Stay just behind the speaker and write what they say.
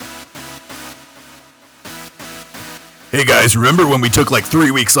Hey guys, remember when we took like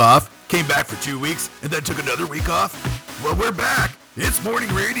 3 weeks off, came back for 2 weeks, and then took another week off? Well, we're back. It's morning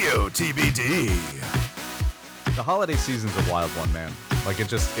radio, TBD. The holiday season's a wild one, man. Like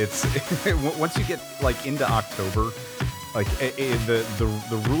it's once you get like into October, like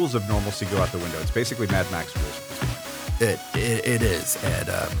the rules of normalcy go out the window. It's basically Mad Max rules at this point. It is, and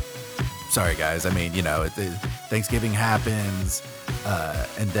sorry guys. I mean, Thanksgiving happens,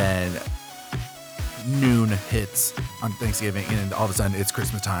 and then noon hits on Thanksgiving, and all of a sudden it's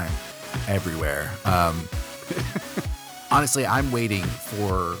Christmas time everywhere. Honestly, I'm waiting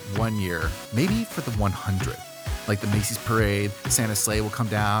for 1 year, maybe for the 100th. Like the Macy's parade, Santa's sleigh will come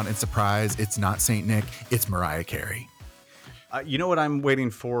down and surprise, it's not Saint Nick, it's Mariah Carey. You know what I'm waiting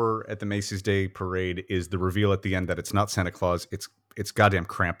for at the Macy's Day Parade is the reveal at the end that it's not Santa Claus, it's goddamn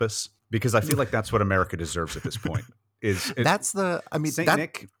Krampus, because I feel like that's what America deserves at this point. Saint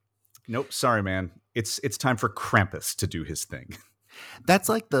Nick. Nope, sorry, man. It's time for Krampus to do his thing. That's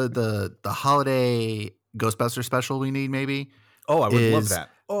like the holiday Ghostbuster special we need, maybe. Oh, I would love that.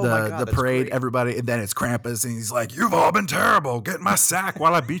 Oh my God, the parade, great. Everybody, and then it's Krampus, and he's like, "You've all been terrible. Get in my sack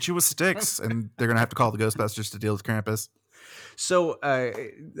while I beat you with sticks." And they're gonna have to call the Ghostbusters to deal with Krampus. So I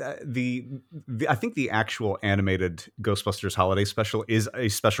think the actual animated Ghostbusters holiday special is a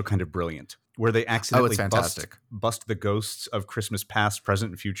special kind of brilliant, where they accidentally bust the ghosts of Christmas past,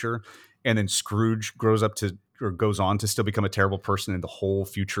 present, and future, and then Scrooge goes on to still become a terrible person, and the whole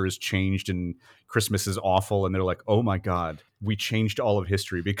future is changed, and Christmas is awful, and they're like, "Oh my God, we changed all of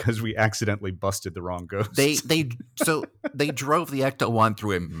history because we accidentally busted the wrong ghost." They drove the Ecto-1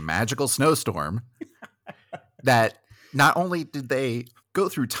 through a magical snowstorm that. Not only did they go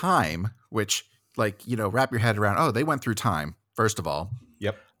through time, which, wrap your head around, oh, they went through time, first of all.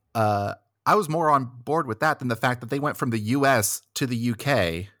 Yep. I was more on board with that than the fact that they went from the U.S. to the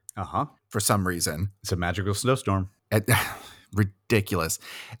U.K. For some reason. It's a magical snowstorm. Ridiculous.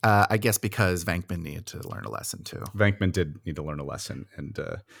 I guess because Venkman needed to learn a lesson, too. Venkman did need to learn a lesson.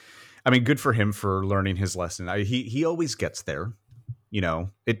 And, good for him for learning his lesson. He always gets there.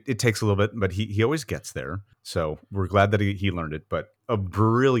 It takes a little bit, but he always gets there. So we're glad that he learned it. But a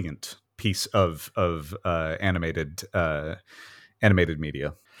brilliant piece of animated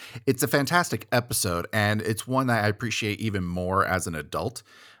media. It's a fantastic episode, and it's one that I appreciate even more as an adult,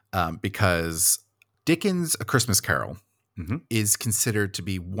 because Dickens' A Christmas Carol is considered to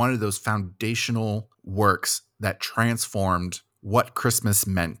be one of those foundational works that transformed what Christmas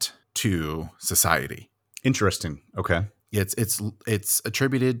meant to society. Interesting. Okay. It's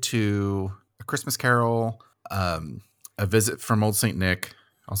attributed to A Christmas Carol, A Visit from Old Saint Nick,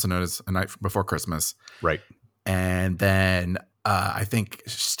 also known as A Night Before Christmas. Right. And then I think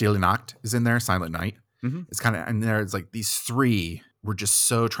Stille Nacht is in there, Silent Night. Mm-hmm. It's kind of in there. It's like these three were just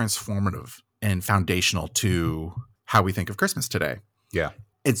so transformative and foundational to how we think of Christmas today. Yeah.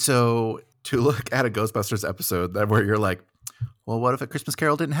 And so to look at a Ghostbusters episode where you're like, well, what if A Christmas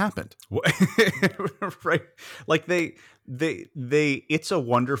Carol didn't happen? Right. Like they It's a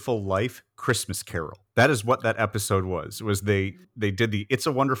Wonderful Life Christmas Carol. That is what that episode was they did the It's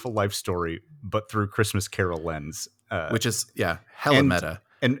a Wonderful Life story, but through Christmas Carol lens. Which is, hella meta.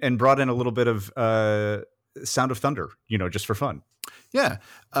 And brought in a little bit of Sound of Thunder, just for fun. Yeah.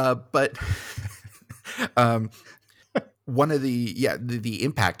 But one of the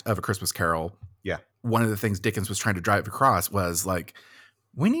impact of A Christmas Carol. Yeah. One of the things Dickens was trying to drive across was like,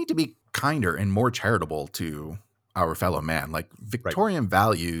 we need to be kinder and more charitable to our fellow man. Like Victorian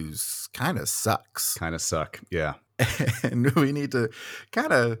values kind of suck. Yeah. And we need to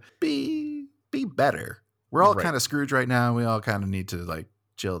kind of be better. We're all kind of Scrooge right now. We all kind of need to like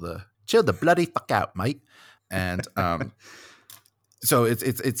chill the bloody fuck out, mate. And so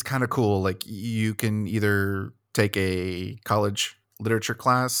it's kind of cool. Like you can either take a college literature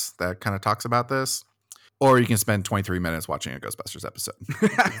class that kind of talks about this, or you can spend 23 minutes watching a Ghostbusters episode.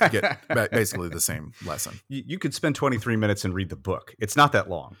 Get basically the same lesson. You could spend 23 minutes and read the book. It's not that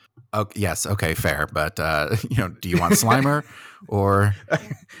long. Yes. Okay. Fair. But, do you want Slimer or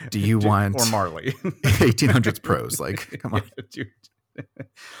do you want... Or Marley. 1800s prose? Like, come on. Dude.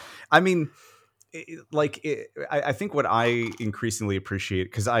 I mean, I think what I increasingly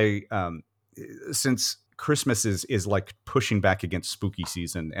appreciate, because since Christmas is like pushing back against spooky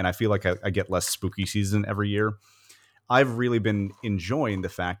season, and I feel like I get less spooky season every year. I've really been enjoying the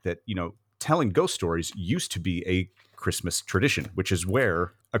fact that, telling ghost stories used to be a Christmas tradition, which is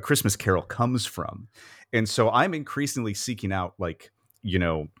where A Christmas Carol comes from. And so I'm increasingly seeking out the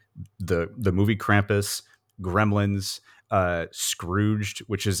movie Krampus, Gremlins, Scrooged,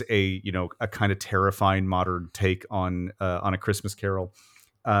 which is a kind of terrifying modern take on A Christmas Carol.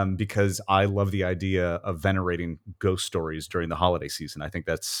 because I love the idea of venerating ghost stories during the holiday season. I think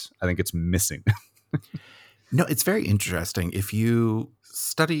it's missing. No, it's very interesting. If you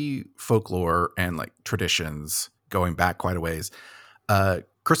study folklore and like traditions going back quite a ways,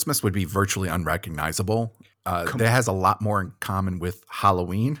 Christmas would be virtually unrecognizable. That has a lot more in common with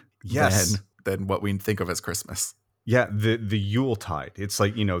Halloween Yes. than what we think of as Christmas. Yeah, the Yuletide. It's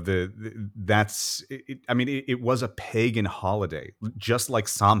like, it was a pagan holiday, just like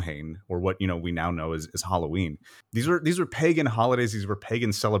Samhain, or what we now know as Halloween. These were pagan holidays. These were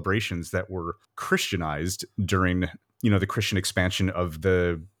pagan celebrations that were Christianized during the Christian expansion of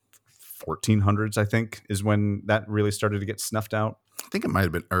the 1400s. I think is when that really started to get snuffed out. I think it might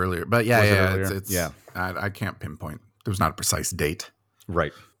have been earlier, but yeah, yeah. I can't pinpoint. There was not a precise date.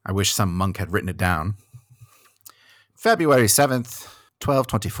 Right. I wish some monk had written it down. February 7th,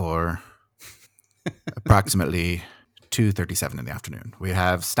 1224, approximately 2:37 in the afternoon. We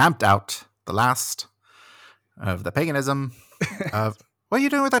have stamped out the last of the paganism of, what are you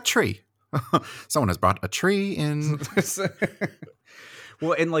doing with that tree? Someone has brought a tree in.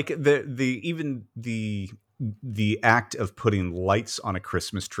 Well, and like the act of putting lights on a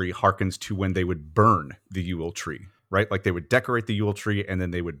Christmas tree harkens to when they would burn the Yule tree, right? Like they would decorate the Yule tree and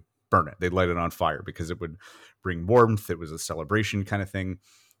then they would burn it. They'd light it on fire because it would bring warmth. It was a celebration kind of thing.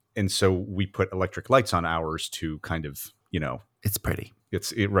 And so we put electric lights on ours to kind of, It's pretty.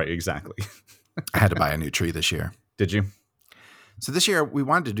 Right, exactly. I had to buy a new tree this year. Did you? So this year we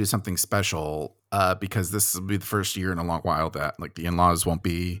wanted to do something special because this will be the first year in a long while that like the in-laws won't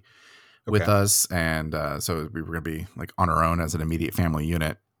be with us. And so we were going to be like on our own as an immediate family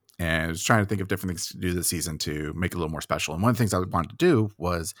unit. And I was trying to think of different things to do this season to make it a little more special. And one of the things I wanted to do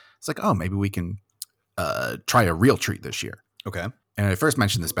was it's like, oh, maybe we can try a real treat this year. Okay. And I first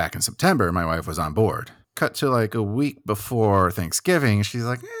mentioned this back in September. My wife was on board. Cut to like a week before Thanksgiving. She's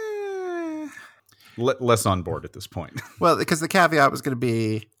like, less on board at this point. Well, because the caveat was going to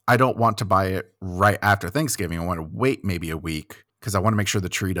be, I don't want to buy it right after Thanksgiving. I want to wait maybe a week because I want to make sure the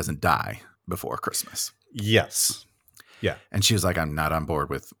tree doesn't die before Christmas. Yes. Yeah. And she was like, I'm not on board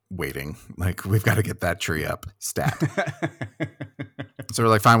with waiting. Like, we've got to get that tree up stat. So we're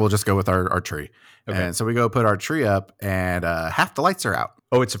like, fine, we'll just go with our tree. Okay. And so we go put our tree up and half the lights are out.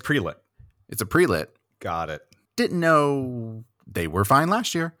 Oh, it's a pre-lit. It's a pre-lit. Got it. Didn't know they were fine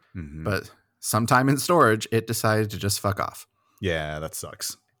last year, but sometime in storage, it decided to just fuck off. Yeah, that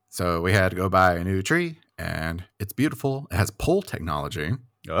sucks. So we had to go buy a new tree, and it's beautiful. It has pole technology.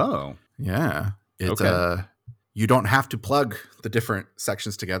 Oh. Yeah. It's you don't have to plug the different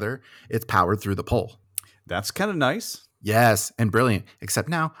sections together. It's powered through the pole. That's kind of nice. Yes, and brilliant. Except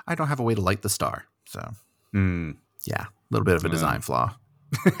now I don't have a way to light the star. So, yeah, a little bit of a design flaw.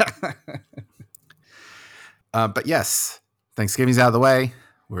 But yes, Thanksgiving's out of the way.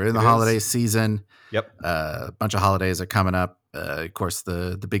 We're in the holiday season. Yep. A bunch of holidays are coming up. Of course,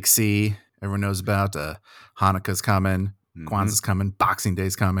 the big C everyone knows about. Hanukkah's coming. Kwanzaa's coming. Boxing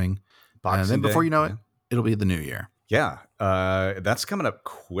Day's coming. And then before you know it, it'll be the new year. Yeah. That's coming up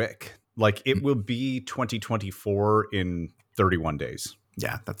quick. Like it will be 2024 in 31 days.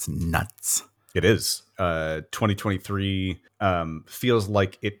 Yeah, that's nuts. It is. 2023 feels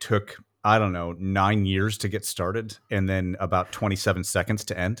like it took, I don't know, 9 years to get started and then about 27 seconds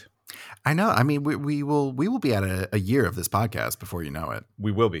to end. I know. I mean, we will be at a year of this podcast before you know it.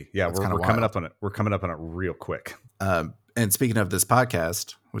 We will be. Yeah, we're coming up on it. We're coming up on it real quick. And speaking of this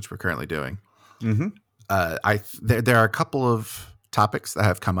podcast, which we're currently doing, there are a couple of topics that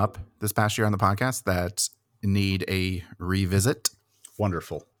have come up this past year on the podcast that need a revisit.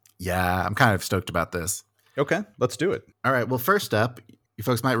 Wonderful. Yeah, I'm kind of stoked about this. Okay, let's do it. All right. Well, first up, you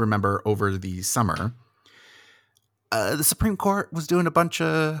folks might remember over the summer, the Supreme Court was doing a bunch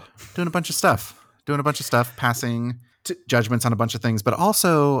of stuff, passing judgments on a bunch of things, but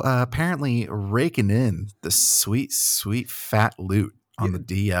also apparently raking in the sweet, sweet fat loot on the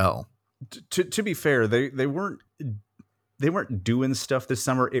DL. To be fair, they weren't doing stuff this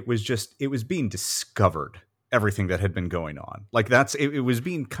summer. It was being discovered, everything that had been going on. Like it was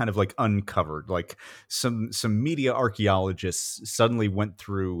being kind of like uncovered. Like some media archaeologists suddenly went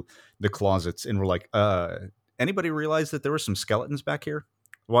through the closets and were like, anybody realize that there were some skeletons back here?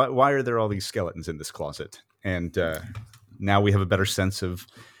 Why are there all these skeletons in this closet? And now we have a better sense of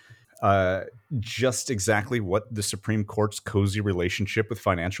just exactly what the Supreme Court's cozy relationship with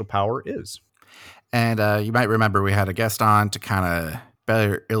financial power is. And you might remember we had a guest on to kind of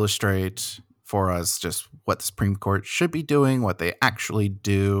better illustrate for us just what the Supreme Court should be doing, what they actually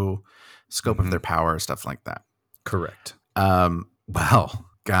do, scope of their power, stuff like that. Correct. Well,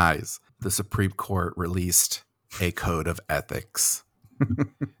 guys, the Supreme Court released a code of ethics.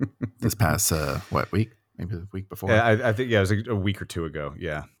 this past week? Maybe the week before. I think it was a week or two ago.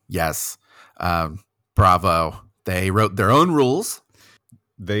 Yeah. Yes. Bravo. They wrote their own rules.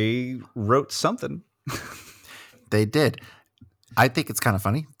 They wrote something. They did. I think it's kind of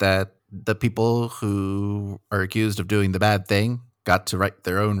funny that the people who are accused of doing the bad thing got to write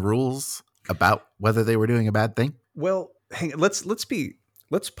their own rules about whether they were doing a bad thing. Well, hang on.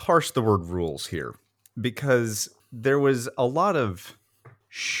 Let's parse the word rules here, because there was a lot of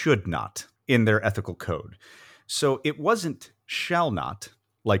should not in their ethical code. So it wasn't shall not,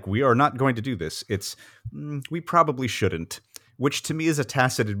 like we are not going to do this. It's we probably shouldn't, which to me is a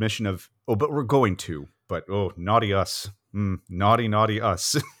tacit admission of, oh, but we're going to. But oh, naughty us. Naughty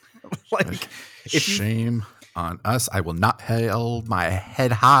us. Like, shame on us. I will not hold my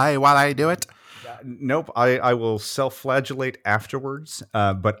head high while I do it. Nope. I will self-flagellate afterwards.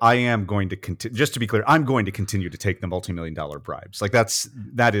 But I am going to continue. Just to be clear, I'm going to continue to take the multi-million-dollar bribes. Like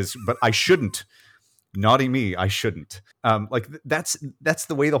that is. But I shouldn't. Naughty me. I shouldn't. Like that's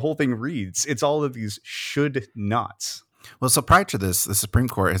the way the whole thing reads. It's all of these should nots. Well, so prior to this, the Supreme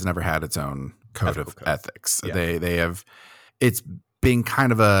Court has never had its own code of ethics. Yeah. They have. It's been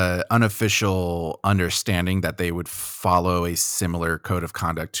kind of a unofficial understanding that they would follow a similar code of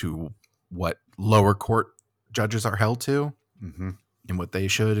conduct to what lower court judges are held to, and what they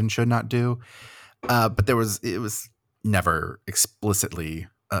should and should not do. But it was never explicitly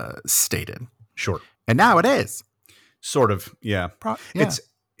stated. Sure. And now it is. Sort of. Yeah. Yeah.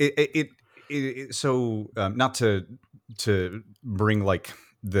 So not to bring like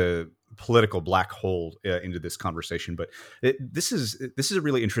the political black hole into this conversation, but this is a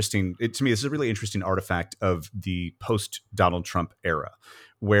really interesting. To me, this is a really interesting artifact of the post Donald Trump era,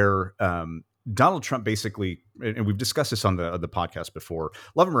 where Donald Trump basically, and we've discussed this on the podcast before,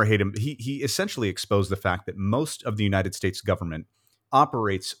 love him or hate him, he essentially exposed the fact that most of the United States government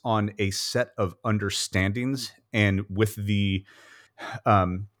operates on a set of understandings and with the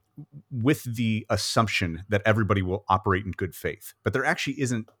assumption that everybody will operate in good faith. But there actually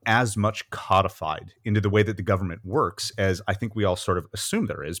isn't as much codified into the way that the government works as I think we all sort of assume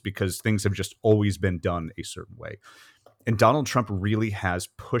there is, because things have just always been done a certain way. And Donald Trump really has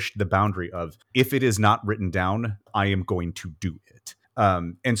pushed the boundary of, if it is not written down, I am going to do it.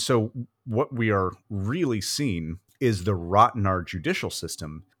 And so what we are really seeing is the rot in our judicial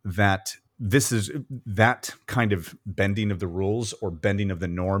system, that this is that kind of bending of the rules or bending of the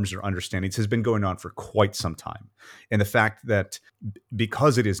norms or understandings has been going on for quite some time. And the fact that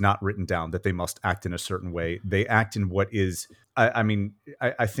because it is not written down that they must act in a certain way, they act in what is,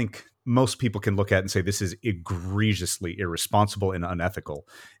 I think most people can look at and say this is egregiously irresponsible and unethical.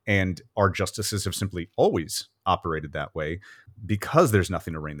 And our justices have simply always operated that way because there's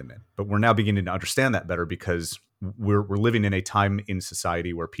nothing to rein them in. But we're now beginning to understand that better, because we're living in a time in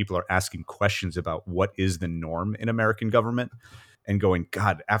society where people are asking questions about what is the norm in American government, and going,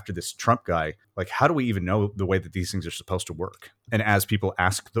 God, after this Trump guy, like, how do we even know the way that these things are supposed to work? And as people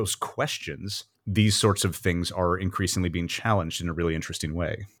ask those questions, these sorts of things are increasingly being challenged in a really interesting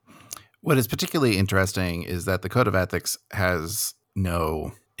way. What is particularly interesting is that the Code of Ethics has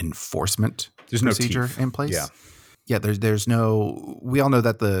no enforcement procedure in place. Yeah. Yeah, there's no. We all know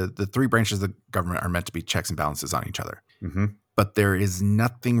that the three branches of the government are meant to be checks and balances on each other, but there is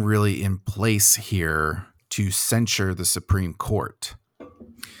nothing really in place here to censure the Supreme Court.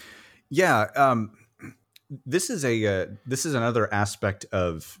 Yeah, this is another aspect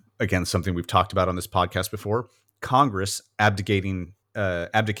of, again, something we've talked about on this podcast before: Congress abdicating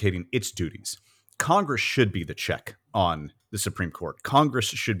its duties. Congress should be the check on the Supreme Court. Congress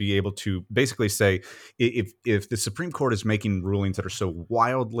should be able to basically say, if the Supreme Court is making rulings that are so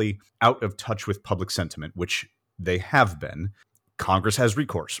wildly out of touch with public sentiment, which they have been, Congress has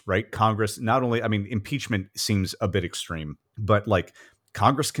recourse, right? Congress not only, impeachment seems a bit extreme, but like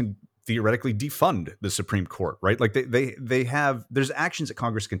Congress can theoretically defund the Supreme Court, right? Like they have, there's actions that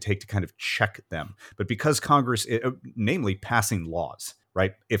Congress can take to kind of check them. But because Congress, namely passing laws,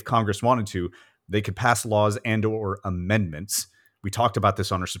 right? If Congress wanted to, they could pass laws and or amendments. We talked about this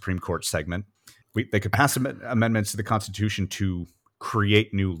on our Supreme Court segment. They could pass amendments to the Constitution to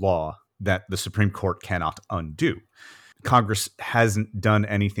create new law that the Supreme Court cannot undo. Congress hasn't done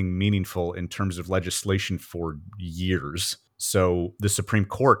anything meaningful in terms of legislation for years. So the Supreme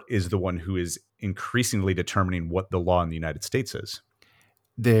Court is the one who is increasingly determining what the law in the United States is.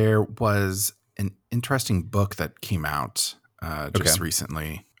 There was an interesting book that came out just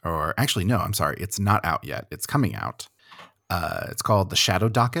recently. Or actually, no, I'm sorry. It's not out yet. It's coming out. It's called The Shadow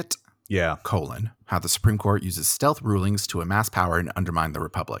Docket. Yeah. How the Supreme Court uses stealth rulings to amass power and undermine the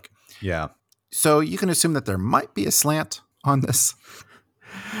Republic. Yeah. So you can assume that there might be a slant on this.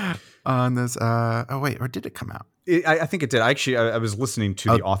 on this. Oh wait, or did it come out? I think it did. I was listening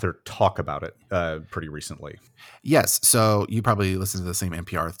to the author talk about it pretty recently. Yes. So you probably listened to the same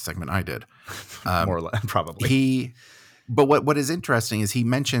NPR segment I did. More or less, probably. But what is interesting is he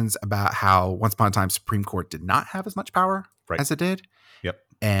mentions about how once upon a time Supreme Court did not have as much power as it did. Yep.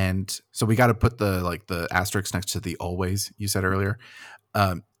 And so we got to put the asterisk next to the always you said earlier,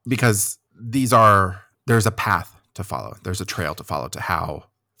 because there's a path to follow. There's a trail to follow to how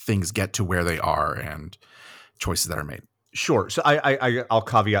things get to where they are and choices that are made. Sure. So I'll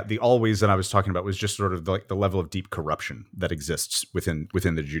caveat the always that I was talking about was just sort of like the level of deep corruption that exists within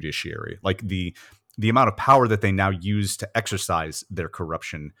the judiciary. Like the amount of power that they now use to exercise their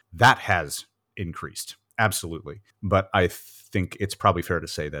corruption, that has increased. Absolutely. But I think it's probably fair to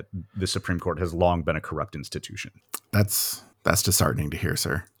say that the Supreme Court has long been a corrupt institution. That's disheartening to hear,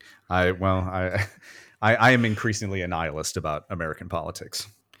 sir. I am increasingly a nihilist about American politics.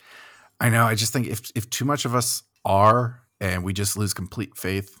 I know. I just think if too much of us are, and we just lose complete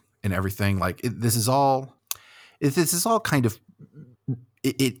faith in everything, like this is all kind of,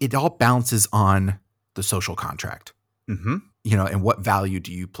 it all bounces on the social contract, mm-hmm. And what value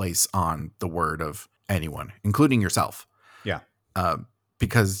do you place on the word of anyone, including yourself? Yeah.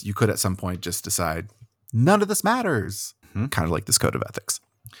 Because you could at some point just decide none of this matters, kind of like this code of ethics.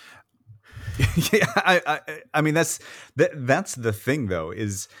 Yeah, I mean that's the thing though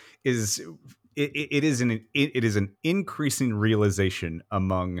is it is an increasing realization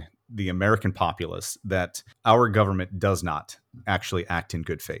among the American populace that our government does not actually act in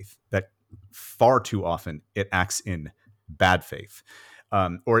good faith. That far too often it acts in bad faith,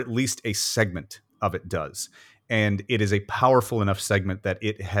 or at least a segment of it does. And it is a powerful enough segment that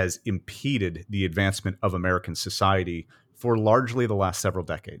it has impeded the advancement of American society for largely the last several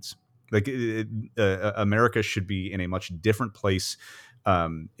decades. Like America should be in a much different place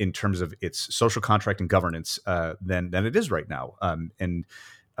in terms of its social contract and governance than it is right now. And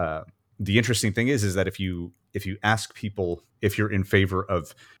the interesting thing is that if you ask people if you're in favor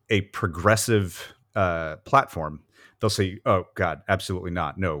of a progressive platform, they'll say, "Oh God, absolutely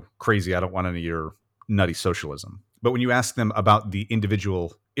not. No, crazy. I don't want any of your nutty socialism." But when you ask them about the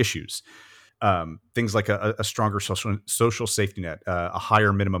individual issues, things like a stronger social safety net, a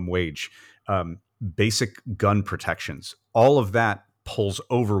higher minimum wage, basic gun protections, all of that pulls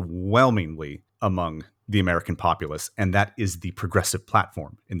overwhelmingly among the American populace, and that is the progressive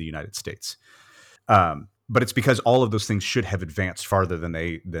platform in the United States. But it's because all of those things should have advanced farther than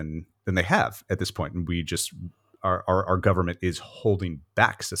they have at this point, and we just our government is holding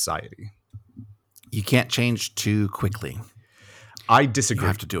back society. You can't change too quickly. I disagree. You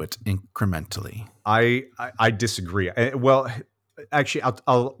have to do it incrementally. I disagree. Well, actually,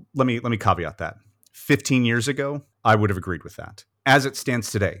 let me caveat that. 15 years ago, I would have agreed with that. As it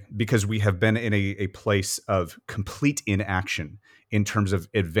stands today, because we have been in a place of complete inaction in terms of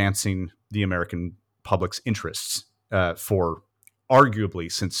advancing the American public's interests for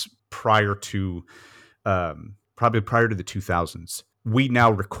arguably since prior to the 2000s. We now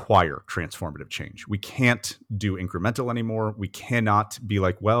require transformative change. We can't do incremental anymore. We cannot be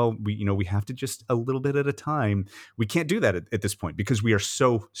like, well, we have to just a little bit at a time. We can't do that at this point because we are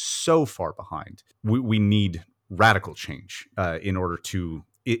so far behind. We need radical change in order to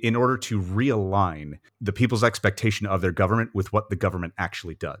realign the people's expectation of their government with what the government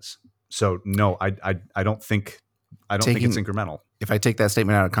actually does. So no, I don't think it's incremental. If I take that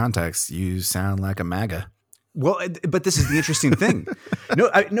statement out of context, you sound like a MAGA. Well, but this is the interesting thing.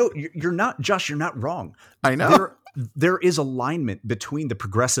 No, you're not, Josh. You're not wrong. I know there is alignment between the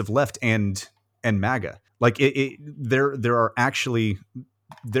progressive left and MAGA. Like there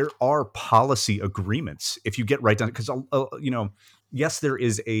are policy agreements if you get right down. Because yes,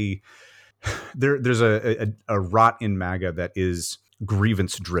 there's a rot in MAGA that is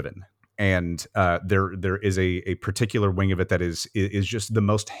grievance driven. And there is a particular wing of it that is just the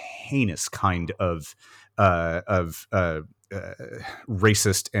most heinous kind of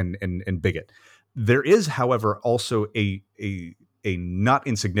racist and bigot. There is, however, also a not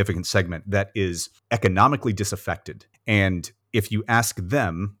insignificant segment that is economically disaffected. And if you ask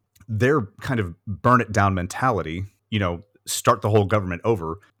them, their kind of burn it down mentality, start the whole government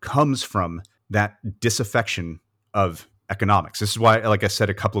over, comes from that disaffection of economics. This is why, like I said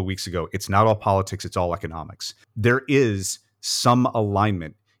a couple of weeks ago, it's not all politics, it's all economics. There is some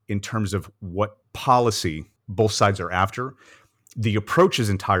alignment in terms of what policy both sides are after. The approach is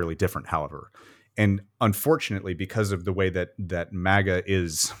entirely different, however. And unfortunately, because of the way that MAGA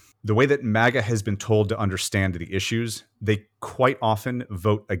has been told to understand the issues, they quite often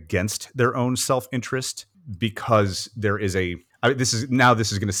vote against their own self-interest because there is this is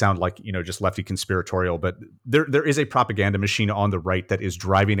going to sound like, just lefty conspiratorial, but there is a propaganda machine on the right that is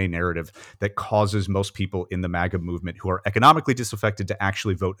driving a narrative that causes most people in the MAGA movement who are economically disaffected to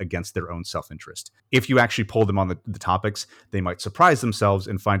actually vote against their own self-interest. If you actually poll them on the topics, they might surprise themselves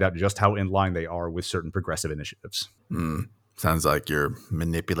and find out just how in line they are with certain progressive initiatives. Sounds like you're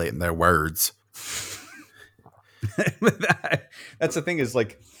manipulating their words. That's the thing, is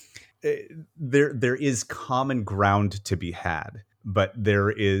like, there is common ground to be had, but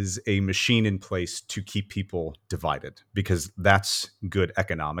there is a machine in place to keep people divided, because that's good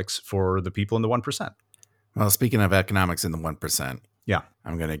economics for the people in the 1%. Well, speaking of economics in the 1%, yeah,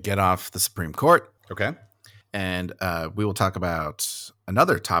 I'm going to get off the Supreme Court. Okay. And we will talk about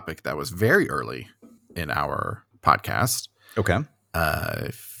another topic that was very early in our podcast. Okay.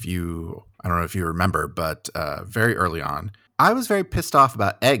 I don't know if you remember, but very early on, I was very pissed off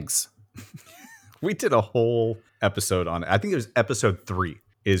about eggs. We did a whole episode on it. I think it was episode 3.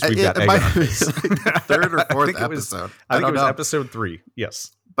 We've got egg on our face. Like third or fourth episode. I think it was episode 3.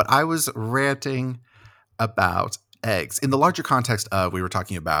 Yes. But I was ranting about eggs in the larger context of, we were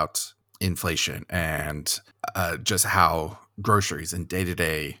talking about inflation and just how groceries and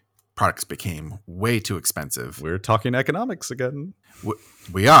day-to-day products became way too expensive. We're talking economics again.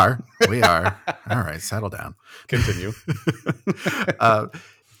 We are. All right, settle down. Continue.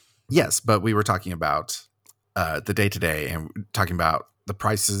 Yes, but we were talking about the day-to-day and talking about the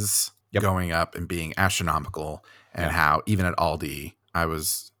prices going up and being astronomical, and how even at Aldi, I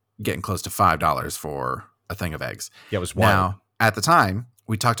was getting close to $5 for a thing of eggs. Yeah, it was wild. Now, at the time,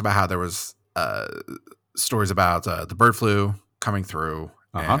 we talked about how there was stories about the bird flu coming through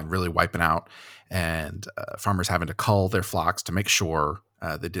and really wiping out, and farmers having to cull their flocks to make sure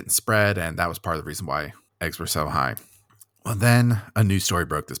they didn't spread, and that was part of the reason why eggs were so high. Well, then a news story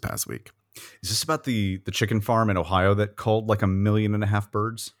broke this past week. Is this about the chicken farm in Ohio that culled like 1.5 million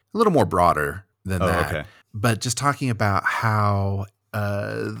birds? A little more broader than that. Okay. But just talking about how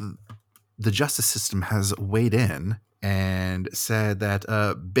the justice system has weighed in and said that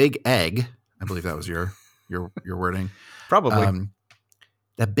Big Egg, I believe that was your wording. Probably.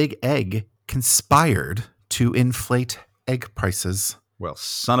 That Big Egg conspired to inflate egg prices. Well,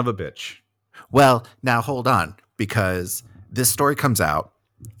 son of a bitch. Well, now hold on, because this story comes out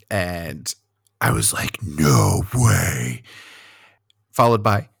and I was like, no way. Followed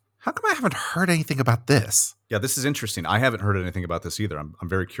by, how come I haven't heard anything about this? Yeah, this is interesting. I haven't heard anything about this either. I'm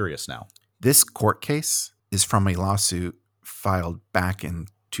very curious now. This court case is from a lawsuit filed back in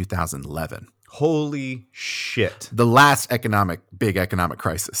 2011. Holy shit. The last big economic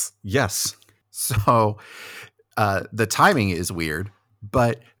crisis. Yes. So the timing is weird,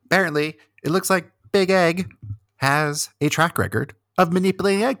 but apparently it looks like Big Egg has a track record of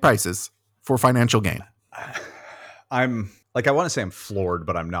manipulating egg prices for financial gain. I want to say I'm floored,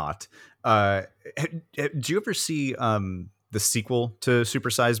 but I'm not. Do you ever see the sequel to Super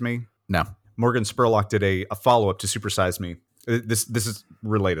Size Me? No. Morgan Spurlock did a follow-up to Super Size Me. This is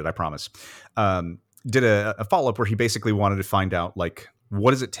related, I promise. Did a follow-up where he basically wanted to find out, like,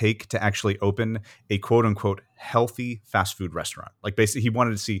 what does it take to actually open a quote-unquote healthy fast food restaurant? Like, basically, he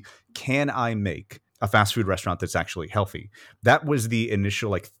wanted to see, can I make a fast food restaurant that's actually healthy? That was the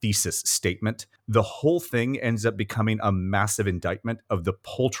initial thesis statement. The whole thing ends up becoming a massive indictment of the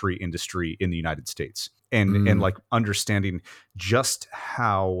poultry industry in the United States, and understanding just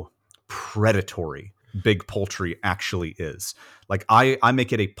how predatory big poultry actually is. Like, I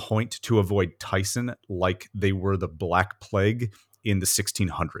make it a point to avoid Tyson like they were the Black Plague in the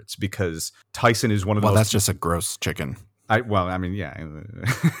 1600s, because Tyson is one of the most... Well, that's just a gross chicken.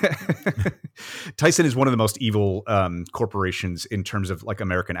 Tyson is one of the most evil corporations in terms of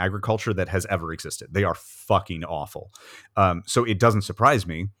American agriculture that has ever existed. They are fucking awful. So it doesn't surprise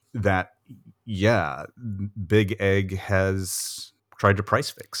me that, Big Egg has tried to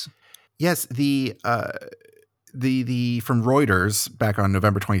price fix. Yes, the from Reuters back on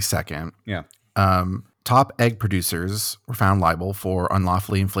November 22nd. Yeah. Top egg producers were found liable for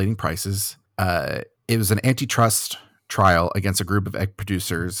unlawfully inflating prices. It was an antitrust trial against a group of egg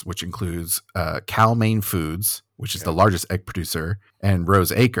producers, which includes Cal-Maine Foods, which is the largest egg producer, and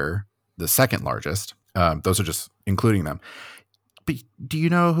Rose Acre, the second largest. Those are just including them. But do you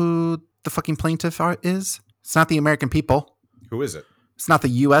know who the fucking plaintiff is? It's not the American people. Who is it? It's not the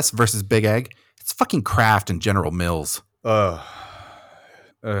U.S. versus Big Egg. It's fucking Kraft and General Mills. I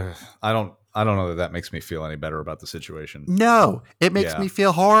don't know that makes me feel any better about the situation. No, it makes me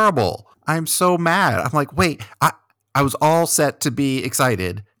feel horrible. I'm so mad. I'm like, wait, I was all set to be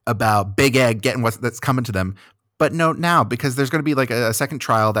excited about Big Egg getting that's coming to them, But no, now, because there's going to be like a second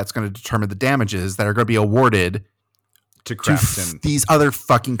trial that's going to determine the damages that are going to be awarded to Kraft and these other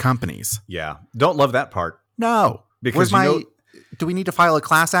fucking companies. Yeah. Don't love that part. No. Because do we need to file a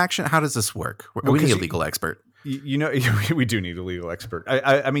class action? How does this work? We need a legal expert. We do need a legal expert.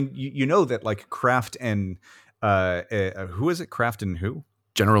 I mean, you know that like Kraft and who is it? Kraft and who?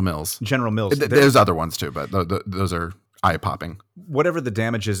 General Mills. General Mills. There's other ones too, but those are eye-popping. Whatever the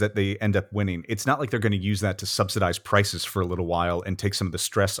damage is that they end up winning, it's not like they're going to use that to subsidize prices for a little while and take some of the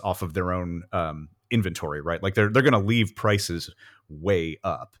stress off of their own inventory, right? Like they're going to leave prices way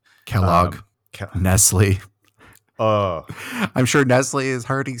up. Kellogg, Nestle. I'm sure Nestle is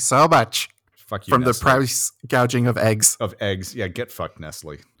hurting so much from Nestle. the price gouging of eggs. Yeah, get fucked,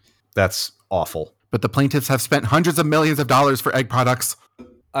 Nestle. That's awful. But the plaintiffs have spent hundreds of millions of dollars for egg products.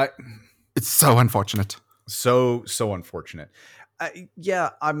 It's so unfortunate. So unfortunate.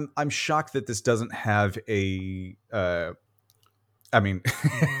 I'm shocked that this doesn't have a. I'm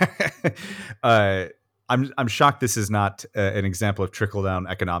shocked this is not an example of trickle down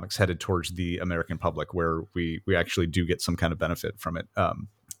economics headed towards the American public, where we actually do get some kind of benefit from it.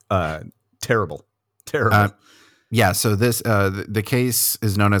 Terrible. Yeah. So this the case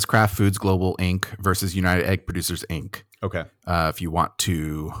is known as Kraft Foods Global Inc. versus United Egg Producers Inc. Okay. If you want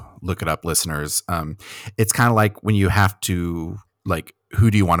to look it up, listeners, it's kind of like when you have to like, who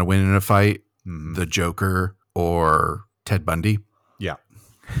do you want to win in a fight? Mm-hmm. The Joker or Ted Bundy? Yeah.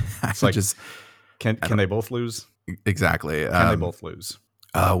 It's like, can they both lose? Exactly. Can they both lose?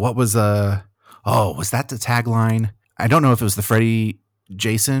 What was was that the tagline? I don't know if it was the Freddy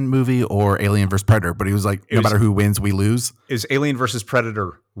Jason movie or Alien vs. Predator, but he was like, no matter who wins, we lose. Is Alien vs.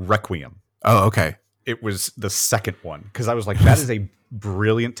 Predator Requiem? Oh, okay. It was the second one, because I was like, that is a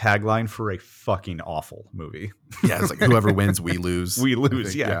brilliant tagline for a fucking awful movie. Yeah, it's like whoever wins, we lose. We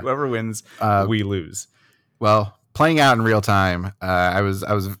lose. Yeah, whoever wins, we lose. Well, playing out in real time, I was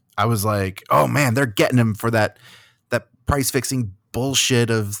like, oh man, they're getting him for that price fixing bullshit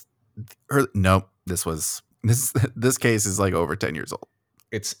of. Nope, this case is like over 10 years old.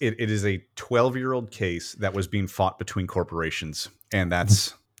 It is a 12-year-old case that was being fought between corporations, and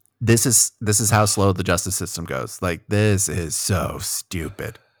that's. This is how slow the justice system goes. Like, this is so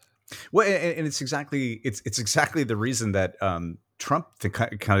stupid. Well, and it's exactly the reason that Trump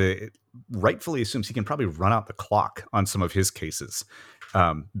kind of rightfully assumes he can probably run out the clock on some of his cases,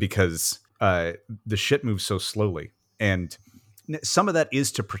 because the shit moves so slowly, and some of that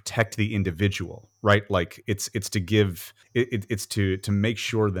is to protect the individual, right? Like it's to give it's to make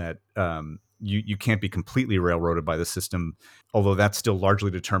sure that you can't be completely railroaded by the system, although that's still largely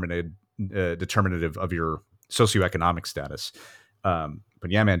determinative of your socioeconomic status. But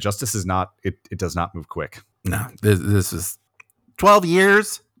yeah, man, justice is not, it does not move quick. No, this is 12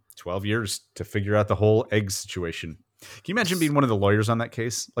 years. 12 years to figure out the whole egg situation. Can you imagine being one of the lawyers on that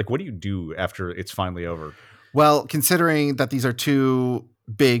case? Like, what do you do after it's finally over? Well, considering that these are two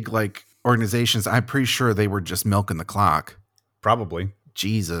big like organizations, I'm pretty sure they were just milking the clock. Probably.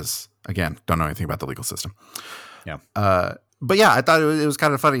 Jesus. Again, don't know anything about the legal system. Yeah. But yeah, I thought it was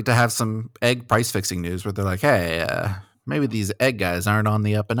kind of funny to have some egg price fixing news where they're like, hey, maybe these egg guys aren't on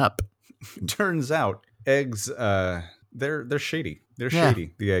the up and up. Turns out eggs, they're shady. They're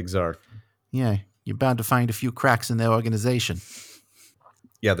shady. The eggs are. Yeah. You're bound to find a few cracks in their organization.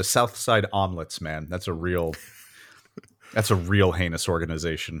 Yeah. The South Side Omelets, man. That's a real heinous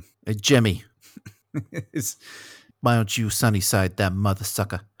organization. Hey, Jimmy. Why don't you sunny side that mother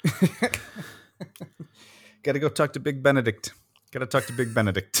sucker? Gotta go talk to Big Benedict. You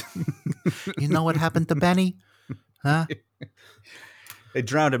know what happened to Benny? Huh? They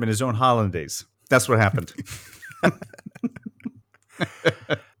drowned him in his own hollandaise. That's what happened.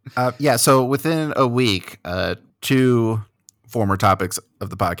 Yeah, so within a week, two former topics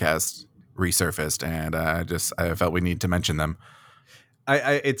of the podcast resurfaced, and I felt we need to mention them.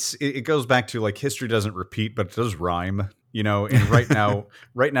 It goes back to like history doesn't repeat, but it does rhyme, you know. And right now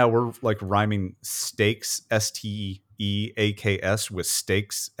we're like rhyming steaks STEAKS with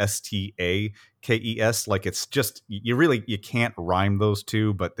steaks STAKES. Like it's just you can't rhyme those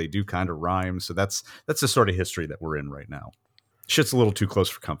two, but they do kind of rhyme. So that's the sort of history that we're in right now. Shit's a little too close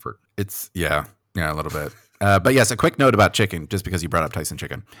for comfort. It's a little bit. But yes, a quick note about chicken, just because you brought up Tyson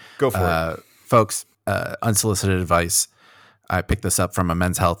chicken. Go for it, folks. Unsolicited advice. I picked this up from a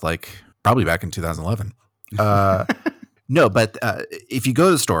Men's Health, like probably back in 2011. No, but if you go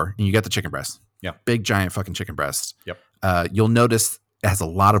to the store and you get the chicken breast, big giant fucking chicken breast, you'll notice it has a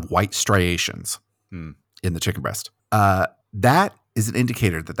lot of white striations in the chicken breast. That is an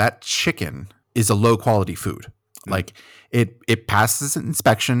indicator that chicken is a low quality food. Like it passes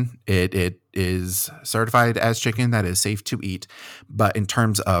inspection. It is certified as chicken that is safe to eat. But in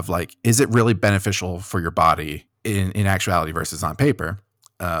terms of like, is it really beneficial for your body in actuality versus on paper?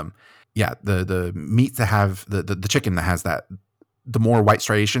 Yeah, the meat that have the chicken that has that, the more white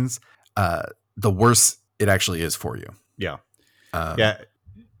striations, the worse it actually is for you. Yeah. Yeah,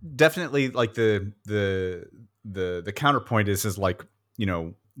 definitely. Like the counterpoint is like, you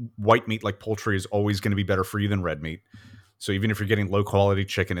know, white meat like poultry is always going to be better for you than red meat. So even if you're getting low quality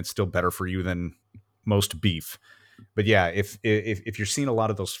chicken, it's still better for you than most beef. But yeah, if you're seeing a lot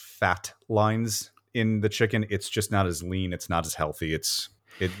of those fat lines in the chicken, it's just not as lean. It's not as healthy.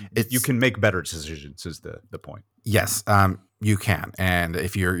 You can make better decisions is the point. Yes, you can. And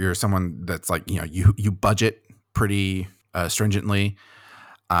if you're someone that's like, you know, you budget pretty stringently,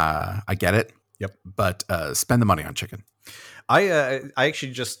 I get it. Yep. But spend the money on chicken. I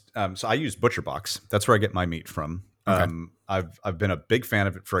actually just so I use ButcherBox. That's where I get my meat from. Okay. I've been a big fan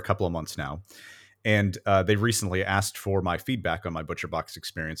of it for a couple of months now, and they recently asked for my feedback on my ButcherBox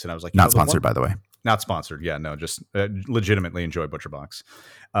experience, and I was like, not sponsored, by the way. Not sponsored. Yeah, no, just legitimately enjoy ButcherBox.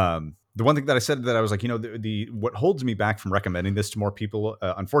 The one thing that I said that I was like, you know, the what holds me back from recommending this to more people,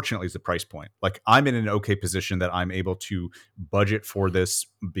 unfortunately, is the price point. Like, I'm in an okay position that I'm able to budget for this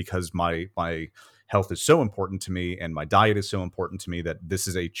because my health is so important to me and my diet is so important to me that this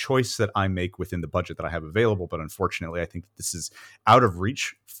is a choice that I make within the budget that I have available. But unfortunately, I think this is out of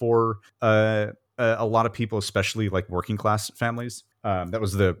reach for a lot of people, especially like working class families. That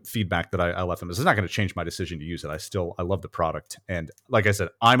was the feedback that I left them. This is not going to change my decision to use it. I love the product. And like I said,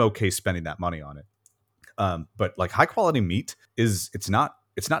 I'm okay spending that money on it. But like high quality meat it's not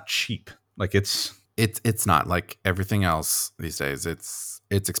cheap. Like it's not like everything else these days.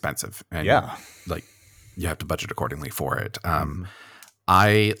 It's expensive. And yeah, like you have to budget accordingly for it.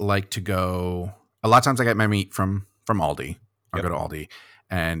 I like to go, a lot of times I get my meat from Aldi. I'll go to Aldi.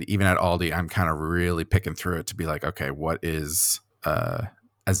 And even at Aldi, I'm kind of really picking through it to be like, okay, what is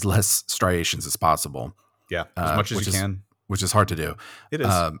as less striations as possible. Yeah, as much as you can. Which is hard to do. It is.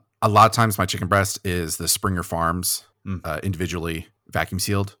 A lot of times my chicken breast is the Springer Farms individually vacuum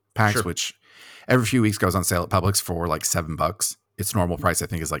sealed packs, sure, which every few weeks goes on sale at Publix for like $7. Its normal price, I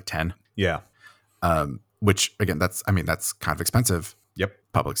think, is like 10. Yeah. Which again, that's kind of expensive. Yep.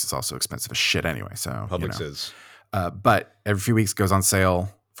 Publix is also expensive as shit anyway. So Publix is. But every few weeks goes on sale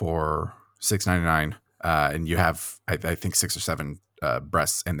for $6.99. And you have, I think, 6 or 7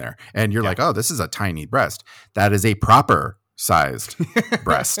 breasts in there. And you're like, oh, this is a tiny breast. That is a proper sized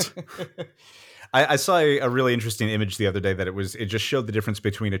breast. I saw a really interesting image the other day that it just showed the difference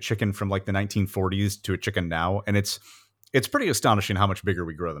between a chicken from like the 1940s to a chicken now. And it's pretty astonishing how much bigger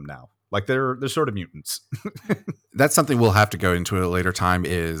we grow them now. Like they're sort of mutants. That's something we'll have to go into at a later time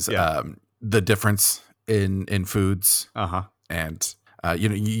is the difference in foods. Uh-huh. And,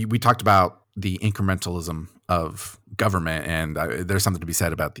 we talked about the incrementalism of government, and there's something to be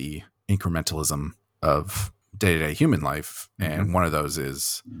said about the incrementalism of day-to-day human life. And one of those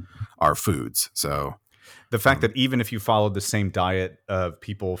is our foods. So the fact that even if you followed the same diet of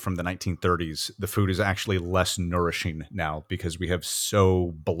people from the 1930s, the food is actually less nourishing now because we have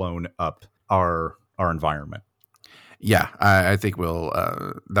so blown up our environment. Yeah, I think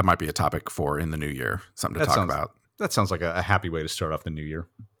that might be a topic for in the new year, something to talk about. That sounds like a happy way to start off the new year.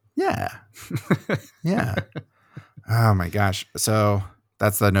 Yeah. Yeah. Oh my gosh. So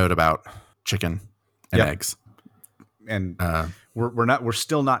that's the note about chicken and eggs. And we're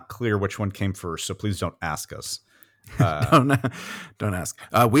still not clear which one came first, so please don't ask us. Don't ask.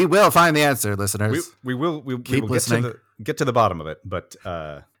 We will find the answer, listeners. We will keep listening. Get to the bottom of it. But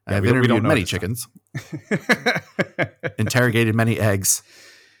I've interviewed many chickens, interrogated many eggs.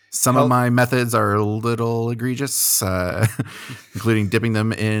 Some of my methods are a little egregious, including dipping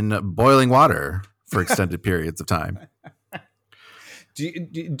them in boiling water for extended periods of time. Do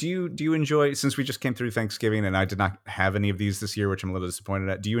you enjoy, since we just came through Thanksgiving and I did not have any of these this year, which I'm a little disappointed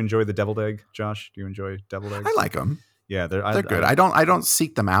at. Do you enjoy the deviled egg, Josh? Do you enjoy deviled eggs? I like them. Yeah, they're good. I don't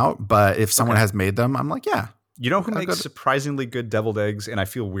seek them out, but if someone has made them, I'm like, yeah. You know who makes surprisingly good deviled eggs? And I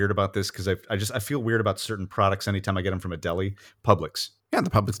feel weird about this because I feel weird about certain products anytime I get them from a deli. Publix. Yeah, the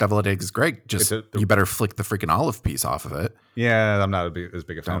Publix deviled egg is great. Just you better flick the freaking olive piece off of it. Yeah, I'm not as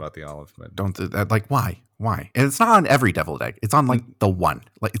big a fan about the olive. But don't do that. Like, why? And it's not on every deviled egg. It's on like the one.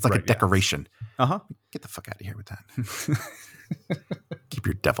 Like it's like a decoration. Yeah. Uh-huh. Get the fuck out of here with that. Keep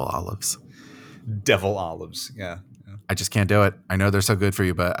your devil olives. Devil olives. Yeah. I just can't do it. I know they're so good for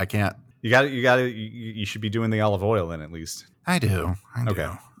you, but I can't. You should be doing the olive oil then at least. I do. Okay.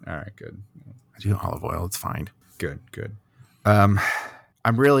 All right. Good. I do olive oil. It's fine. Good.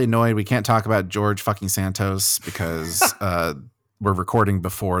 I'm really annoyed we can't talk about George fucking Santos because we're recording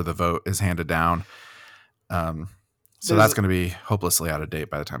before the vote is handed down. So that's going to be hopelessly out of date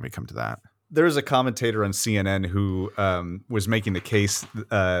by the time we come to that. There's a commentator on CNN who was making the case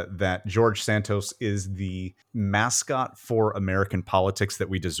that George Santos is the mascot for American politics that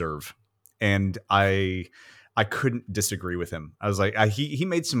we deserve, and I couldn't disagree with him. I was like, he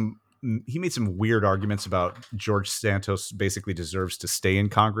made some weird arguments about George Santos basically deserves to stay in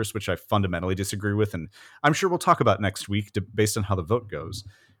Congress, which I fundamentally disagree with, and I'm sure we'll talk about next week based on how the vote goes.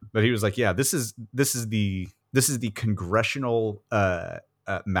 But he was like, yeah, this is the congressional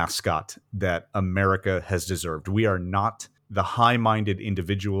mascot that America has deserved. We are not the high-minded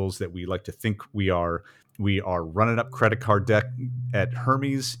individuals that we like to think we are. We are running up credit card debt at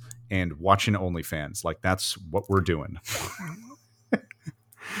Hermes and watching OnlyFans. Like, that's what we're doing.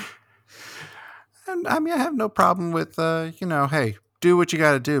 And I mean, I have no problem with, hey, do what you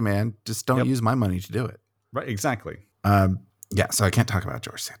got to do, man. Just don't use my money to do it. Right, exactly. Yeah, so I can't talk about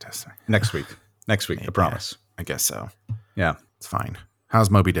George Santos. Next week, I promise. I guess so. Yeah. It's fine. How's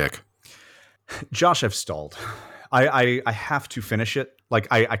Moby Dick? Josh, I've stalled. I have to finish it. Like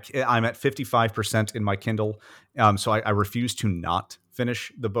I'm at 55% in my Kindle. So I refuse to not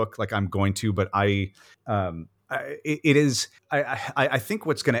finish the book. Like I'm going to, but I think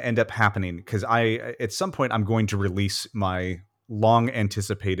what's going to end up happening, because at some point I'm going to release my long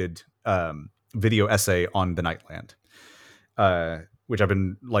anticipated video essay on the Nightland, which I've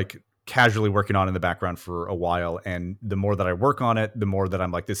been like casually working on in the background for a while. And the more that I work on it, the more that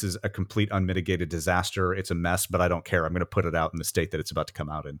I'm like, this is a complete unmitigated disaster. It's a mess, but I don't care. I'm going to put it out in the state that it's about to come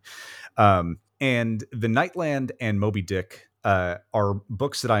out in. And the Nightland and Moby Dick are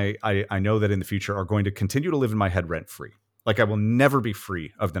books that I know that in the future are going to continue to live in my head rent free. Like I will never be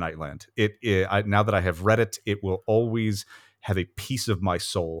free of the Nightland. Now that I have read it, it will always have a piece of my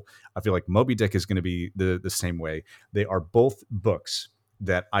soul. I feel like Moby Dick is going to be the same way. They are both books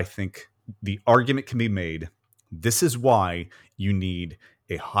that I think the argument can be made. This is why you need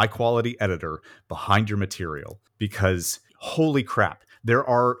a high quality editor behind your material, because holy crap, there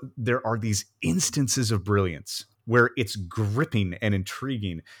are these instances of brilliance where it's gripping and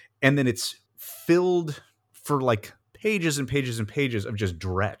intriguing, and then it's filled for like pages and pages and pages of just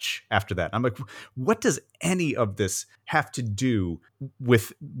dretch after that. I'm like, what does any of this have to do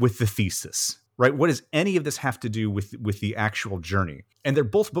with the thesis? Right? What does any of this have to do with the actual journey? And they're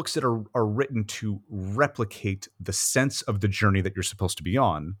both books that are written to replicate the sense of the journey that you're supposed to be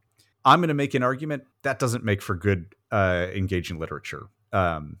on. I'm going to make an argument that doesn't make for good, engaging literature.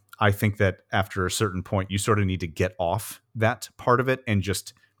 I think that after a certain point, you sort of need to get off that part of it, and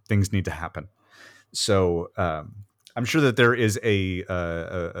just things need to happen. So I'm sure that there is a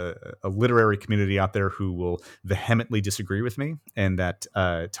literary community out there who will vehemently disagree with me and that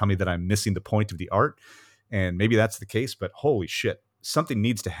tell me that I'm missing the point of the art. And maybe that's the case, but holy shit, something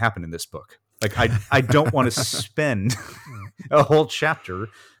needs to happen in this book. Like I don't want to spend a whole chapter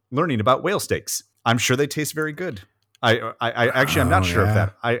learning about whale steaks. I'm sure they taste very good. I actually, I'm not sure of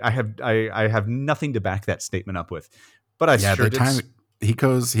that. I have nothing to back that statement up with, but he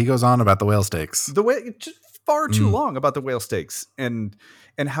goes on about the whale steaks. The way far too long about the whale steaks and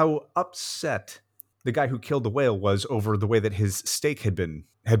how upset the guy who killed the whale was over the way that his steak had been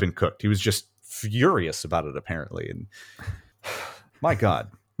cooked. He was just furious about it, apparently. And my God,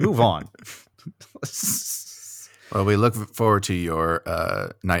 move on. Well, we look forward to your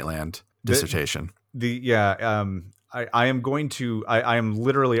Nightland dissertation. I am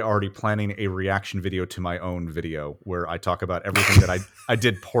literally already planning a reaction video to my own video where I talk about everything that I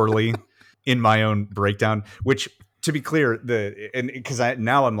did poorly in my own breakdown, which, to be clear,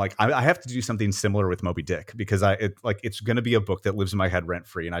 I'm like, I have to do something similar with Moby Dick, because it's going to be a book that lives in my head rent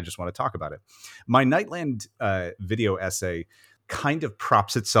free, and I just want to talk about it. My Nightland video essay kind of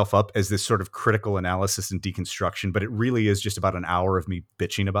props itself up as this sort of critical analysis and deconstruction, but it really is just about an hour of me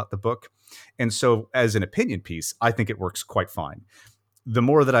bitching about the book. And so as an opinion piece, I think it works quite fine. The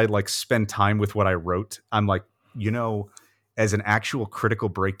more that I like spend time with what I wrote, I'm like, as an actual critical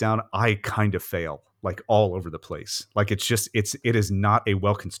breakdown, I kind of fail like all over the place. Like it is not a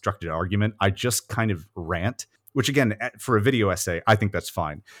well-constructed argument. I just kind of rant, which again, for a video essay, I think that's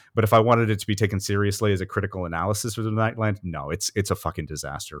fine. But if I wanted it to be taken seriously as a critical analysis of the Nightland, no, it's a fucking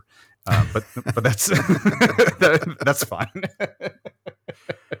disaster. But that's, that's fine.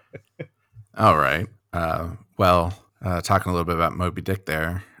 All right. Talking a little bit about Moby Dick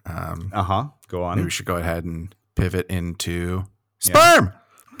there. Go on. Maybe we should go ahead and pivot into sperm.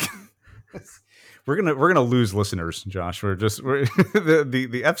 Yeah. we're gonna lose listeners, Josh. We're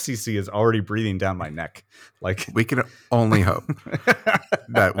the FCC is already breathing down my neck. Like We can only hope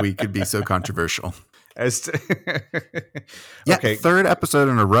that we could be so controversial. as to, Yeah, okay, third episode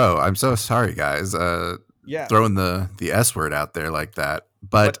in a row. I'm so sorry, guys. yeah, Throwing the S word out there like that.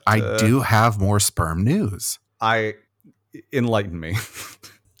 But I do have more sperm news. Enlighten me.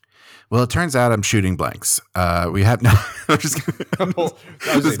 Well, it turns out I'm shooting blanks. We have no. I'm just kidding.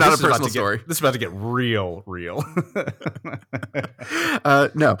 It's not a personal story. This is about to get real.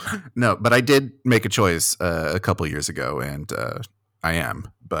 No. But I did make a choice a couple years ago, and I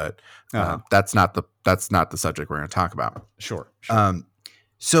am. But that's not the subject we're going to talk about. Sure.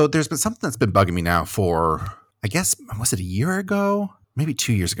 So there's been something that's been bugging me now for, I guess, was it a year ago? Maybe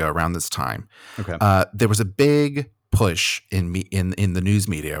 2 years ago, around this time. Okay. There was a big push in the news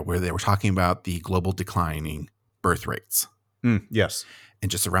media where they were talking about the global declining birth rates. Yes.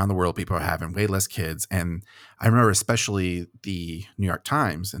 And just around the world, people are having way less kids. And I remember especially the New York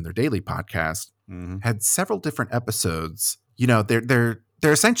Times and their daily podcast had several different episodes. You know, they're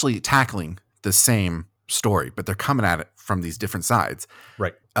essentially tackling the same story, but they're coming at it from these different sides.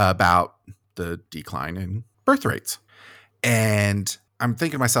 Right. About the decline in birth rates. And I'm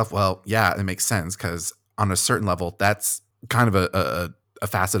thinking to myself, well, yeah, it makes sense because on a certain level, that's kind of a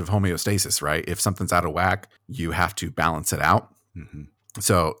facet of homeostasis, right? If something's out of whack, you have to balance it out. Mm-hmm.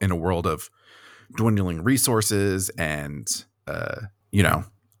 So in a world of dwindling resources and,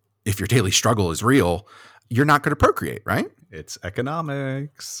 if your daily struggle is real, you're not going to procreate, right? It's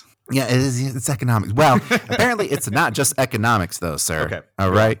economics. Yeah, it is. It's economics. Well, apparently it's not just economics though, sir. Okay.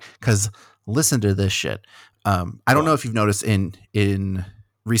 All right. Because listen to this shit. I don't know if you've noticed in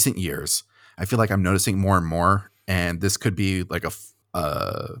recent years, I feel like I'm noticing more and more, and this could be like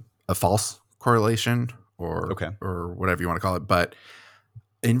a false correlation or whatever you want to call it. But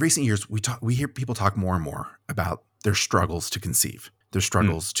in recent years, we hear people talk more and more about their struggles to conceive, their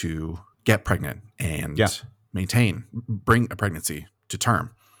struggles to get pregnant and bring a pregnancy to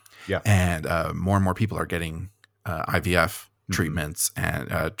term. Yeah. And more people are getting IVF treatments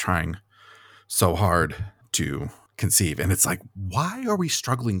and trying so hard to conceive. And it's like, why are we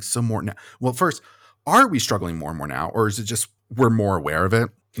struggling so more now? Well, first, are we struggling more and more now? Or is it just we're more aware of it?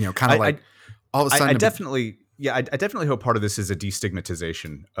 You know, kind of like all of a sudden. I definitely hope part of this is a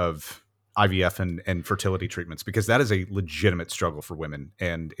destigmatization of IVF and fertility treatments, because that is a legitimate struggle for women.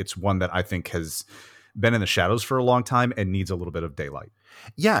 And it's one that I think has been in the shadows for a long time and needs a little bit of daylight.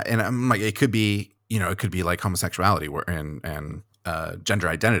 Yeah. And I'm like, it could be like homosexuality and gender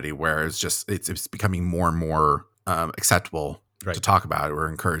identity, where it's becoming more and more acceptable to talk about it. We're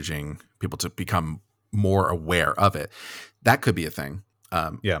encouraging people to become more aware of it. That could be a thing.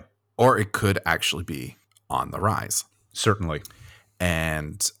 Or it could actually be on the rise. Certainly.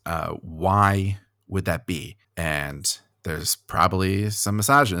 And why would that be? And there's probably some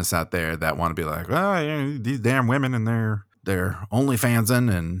misogynists out there that want to be like, oh, these damn women and they're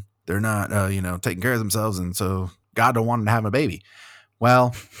OnlyFansing and they're not, taking care of themselves. And so God don't want them to have a baby.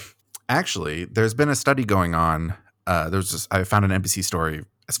 Well, actually, there's been a study going on. I found an NBC story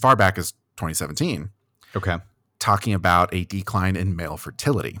as far back as 2017. Okay. Talking about a decline in male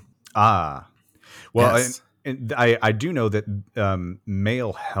fertility. Well, yes. I do know that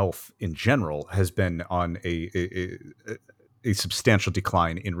male health in general has been on a substantial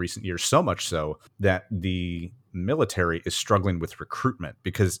decline in recent years, so much so that the military is struggling with recruitment,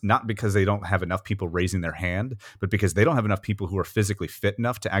 not because they don't have enough people raising their hand, but because they don't have enough people who are physically fit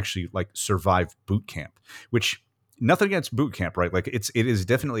enough to actually like survive boot camp. Which, nothing against boot camp, right? Like it is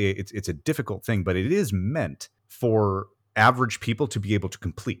definitely it's a difficult thing, but it is meant for average people to be able to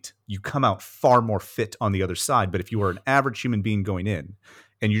complete. You come out far more fit on the other side. But if you are an average human being going in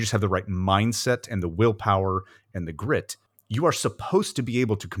and you just have the right mindset and the willpower and the grit, you are supposed to be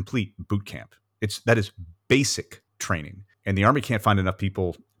able to complete boot camp. That is basic training. And the Army can't find enough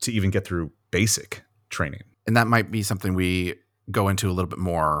people to even get through basic training. And that might be something we go into a little bit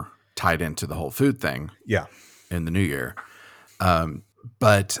more tied into the whole food thing. Yeah. In the new year.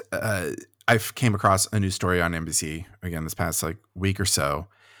 But I came across a news story on NBC again this past week or so,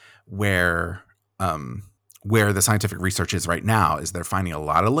 where the scientific research is right now is they're finding a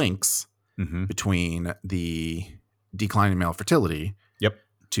lot of links between the decline in male fertility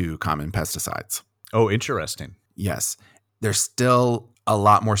to common pesticides. Oh, interesting. Yes. There's still a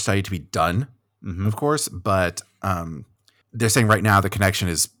lot more study to be done, of course, but they're saying right now the connection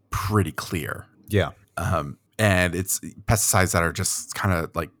is pretty clear. Yeah. And it's pesticides that are just kind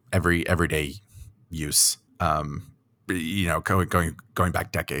of like everyday use, going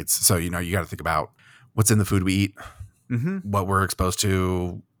back decades. So, you got to think about what's in the food we eat, what we're exposed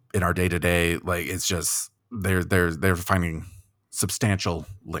to, in our day to day, like it's just they're finding substantial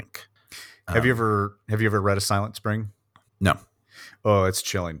link. Have you ever read A Silent Spring? No. Oh, it's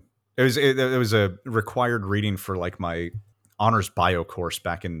chilling. It was a required reading for like my honors bio course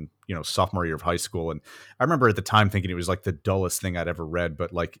back in sophomore year of high school, and I remember at the time thinking it was like the dullest thing I'd ever read.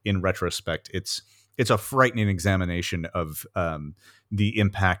 But like in retrospect, it's a frightening examination of the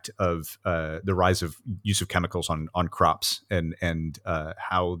impact of the rise of use of chemicals on crops and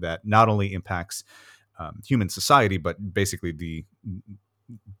how that not only impacts human society, but basically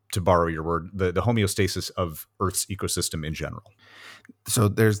to borrow your word, the homeostasis of Earth's ecosystem in general. So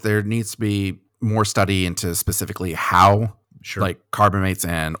there needs to be more study into specifically how like carbamates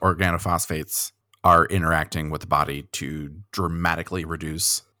and organophosphates are interacting with the body to dramatically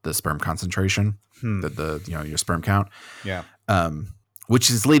reduce the sperm concentration, the your sperm count. Yeah.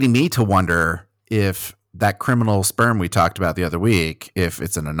 Which is leading me to wonder if that criminal sperm we talked about the other week, if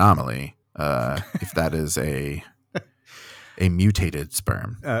it's an anomaly, if that is a mutated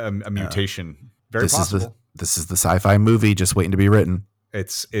sperm, a mutation. Very possible. This is the sci-fi movie just waiting to be written.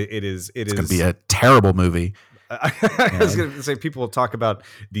 It's going to be a terrible movie. I was going to say people will talk about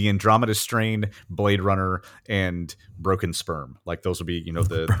the Andromeda Strain, Blade Runner, and Broken Sperm. Like those will be,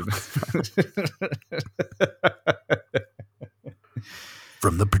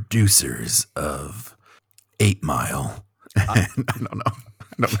 from the producers of 8 Mile. I don't know.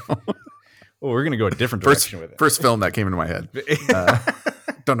 Well, we're going to go a different direction with it. First film that came into my head.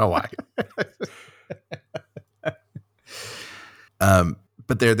 Don't know why.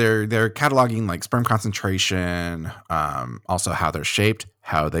 But they're cataloging like sperm concentration, also how they're shaped,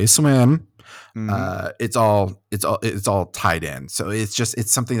 how they swim. Mm-hmm. It's all tied in. So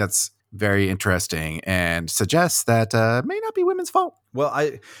it's something that's very interesting and suggests that may not be women's fault. Well,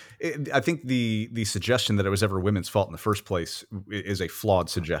 I think the suggestion that it was ever women's fault in the first place is a flawed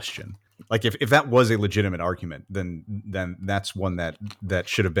suggestion. Like if that was a legitimate argument, then that's one that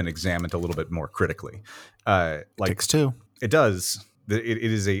should have been examined a little bit more critically. Like takes two. It does. It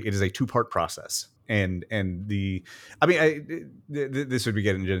is a 2-part process, and this would be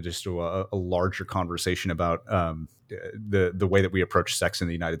getting into just a larger conversation about the way that we approach sex in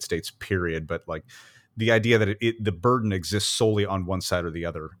the United States, period. But like the idea that the burden exists solely on one side or the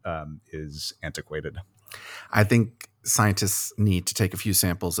other is antiquated. I think scientists need to take a few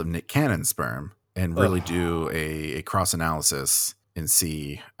samples of Nick Cannon's sperm and really do a cross analysis and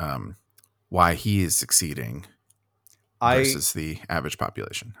see why he is succeeding versus the average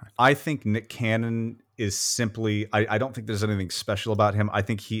population. I think Nick Cannon is simply, I don't think there's anything special about him. I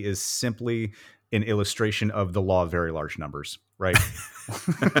think he is simply an illustration of the law of very large numbers, right?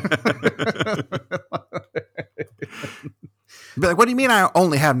 Be like, what do you mean I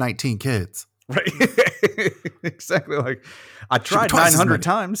only have 19 kids? Right. Exactly. Like I tried 900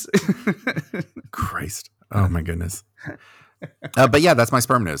 times. Christ. Oh my goodness. But yeah, that's my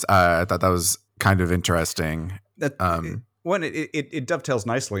sperm news. I thought that was kind of interesting. It dovetails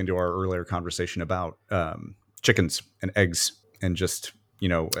nicely into our earlier conversation about chickens and eggs, and just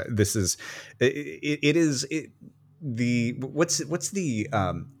this is what's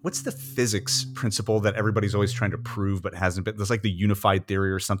the physics principle that everybody's always trying to prove but hasn't been? There's like the unified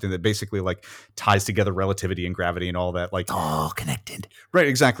theory or something that basically like ties together relativity and gravity and all that, like all connected. Right,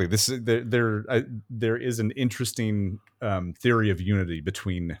 exactly. There is an interesting theory of unity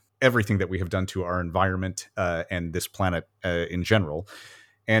between everything that we have done to our environment and this planet in general,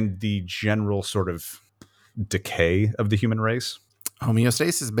 and the general sort of decay of the human race.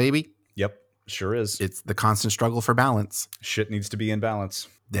 Homeostasis, baby. Yep, sure is. It's the constant struggle for balance. Shit needs to be in balance.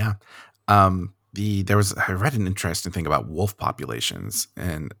 Yeah. I read an interesting thing about wolf populations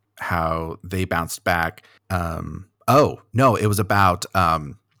and how they bounced back. It was about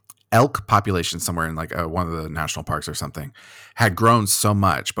elk population somewhere in like one of the national parks or something had grown so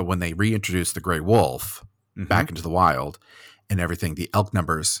much, but when they reintroduced the gray wolf back into the wild and everything, the elk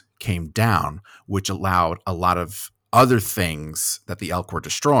numbers came down, which allowed a lot of other things that the elk were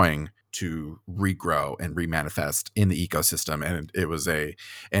destroying to regrow and remanifest in the ecosystem. And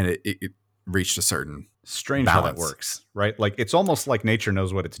it reached a certain strange balance. How that works, right? Like it's almost like nature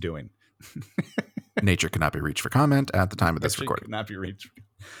knows what it's doing. Nature cannot be reached for comment at the time of this recording. Cannot be reached.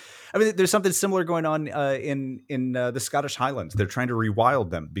 I mean, there's something similar going on in the Scottish Highlands. They're trying to rewild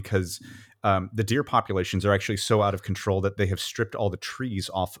them because the deer populations are actually so out of control that they have stripped all the trees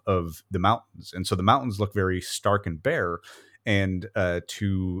off of the mountains. And so the mountains look very stark and bare. And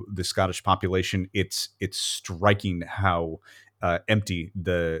to the Scottish population, it's striking how empty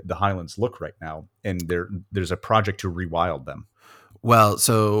the Highlands look right now. And there's a project to rewild them. Well,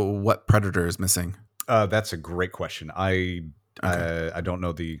 so what predator is missing? That's a great question. I Okay. I don't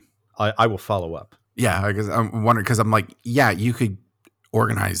know I will follow up. Yeah, because I'm wondering, because I'm like, yeah, you could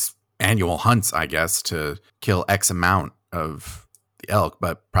organize annual hunts, I guess, to kill X amount of the elk,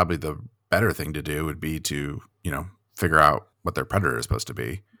 but probably the better thing to do would be to, figure out what their predator is supposed to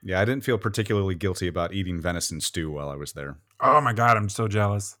be. Yeah, I didn't feel particularly guilty about eating venison stew while I was there. Oh my God, I'm so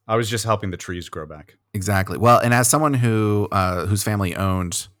jealous. I was just helping the trees grow back. Exactly. Well, and as someone whose family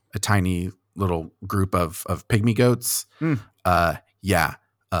owned a tiny little group of pygmy goats,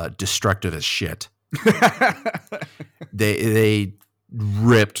 destructive as shit. They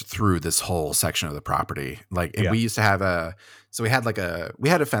ripped through this whole section of the property. We used to have we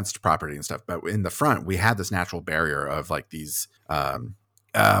had a fenced property and stuff, but in the front we had this natural barrier of like these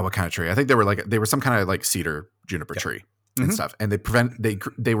what kind of tree? I think they were some kind of like cedar juniper tree and stuff, and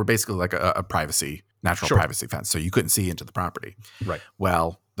they were basically like a natural privacy fence, so you couldn't see into the property. Right.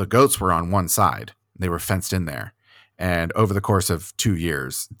 Well, the goats were on one side; they were fenced in there, and over the course of 2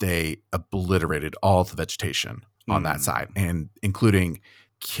 years, they obliterated all the vegetation on that side, and including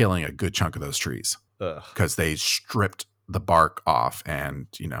killing a good chunk of those trees because they stripped the bark off, and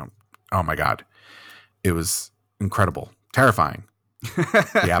oh my God, it was incredible, terrifying.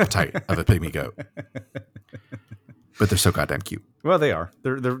 The appetite of a pygmy goat, but they're so goddamn cute. Well, they are.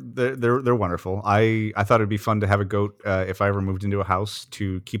 They're wonderful. I thought it'd be fun to have a goat if I ever moved into a house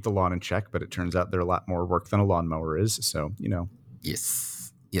to keep the lawn in check, but it turns out they're a lot more work than a lawnmower is. So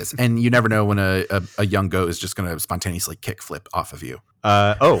Yes, and you never know when a young goat is just going to spontaneously kick flip off of you.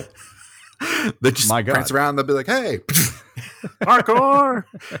 They just prance around. They'll be like, "Hey, parkour!"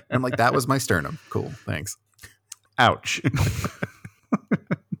 And I'm like, "That was my sternum." Cool, thanks. Ouch.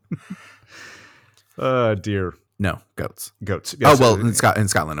 Deer. No, goats. Goats. Yes, in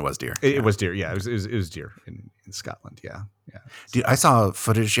Scotland it was deer. It was deer. Yeah, it was deer in Scotland. Yeah. Dude, I saw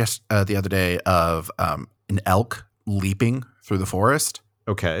footage the other day of an elk leaping through the forest.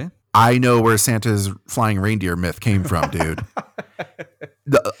 Okay. I know where Santa's flying reindeer myth came from, dude.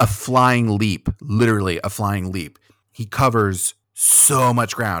 A flying leap, literally a flying leap. He covers so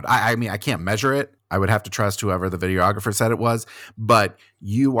much ground. I mean, I can't measure it. I would have to trust whoever the videographer said it was, but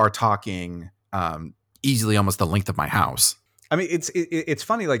you are talking easily almost the length of my house. I mean, it's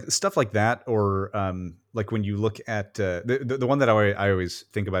funny, like stuff like that, or like when you look at the one that I always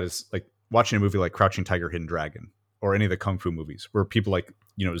think about is like watching a movie like Crouching Tiger, Hidden Dragon, or any of the kung fu movies where people like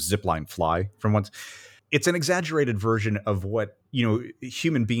zipline fly from once. It's an exaggerated version of what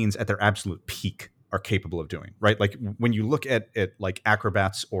human beings at their absolute peak are capable of doing, right? Like when you look at like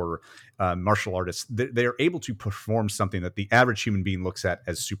acrobats or martial artists, they are able to perform something that the average human being looks at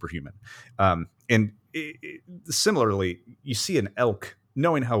as superhuman. And similarly, you see an elk,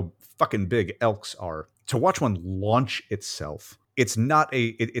 knowing how fucking big elks are, to watch one launch itself. It's not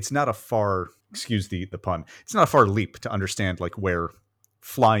a far, excuse the pun, it's not a far leap to understand like where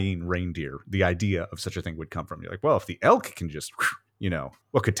flying reindeer, the idea of such a thing would come from. You're like, well, if the elk can just,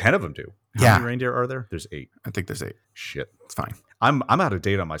 what could 10 of them do? How many reindeer are there? There's 8. I think there's 8. Shit. It's fine. I'm out of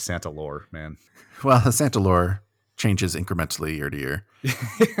date on my Santa lore, man. Well, the Santa lore changes incrementally year to year.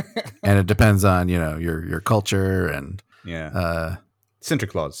 And it depends on, your culture and Santa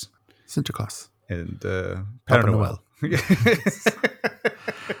Claus. And Papa Noel.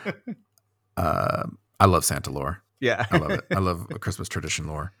 I love Santa lore. Yeah. I love it. I love Christmas tradition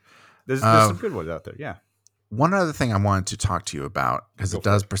lore. There's some good ones out there. Yeah. One other thing I wanted to talk to you about, because it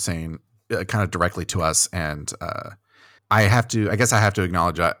does pertain kind of directly to us, and I guess I have to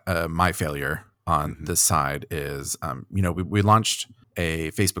acknowledge my failure on this side is, we launched a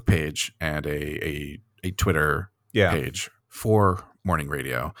Facebook page and a Twitter page for morning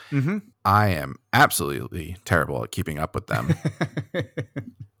radio. Mm-hmm. I am absolutely terrible at keeping up with them.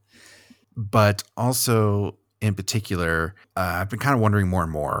 But also, in particular, I've been kind of wondering more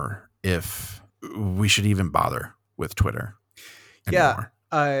and more if we should even bother with Twitter anymore.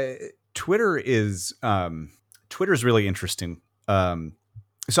 Yeah, Twitter is really interesting. So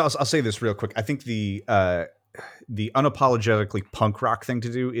I'll say this real quick. I think the unapologetically punk rock thing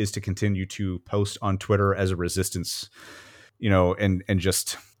to do is to continue to post on Twitter as a resistance, and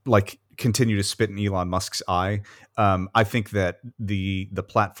just like continue to spit in Elon Musk's eye. I think that the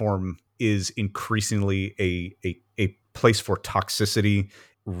platform is increasingly a place for toxicity,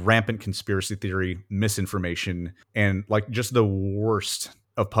 rampant conspiracy theory, misinformation, and like just the worst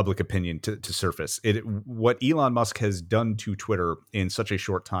of public opinion to surface. What Elon Musk has done to Twitter in such a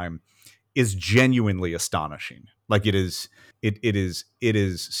short time is genuinely astonishing. Like it is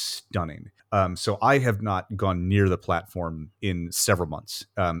stunning. So I have not gone near the platform in several months.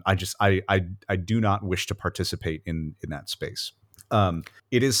 I do not wish to participate in that space.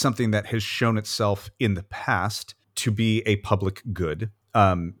 It is something that has shown itself in the past to be a public good.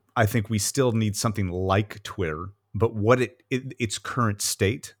 I think we still need something like Twitter, but what its current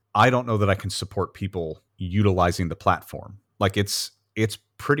state, I don't know that I can support people utilizing the platform. Like it's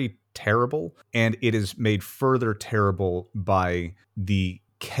pretty terrible, and it is made further terrible by the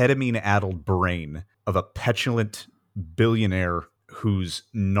ketamine-addled brain of a petulant billionaire whose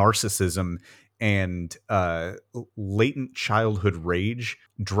narcissism and latent childhood rage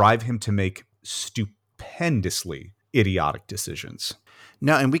drive him to make stupendously idiotic decisions.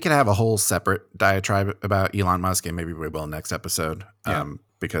 No, and we could have a whole separate diatribe about Elon Musk, and maybe we will next episode,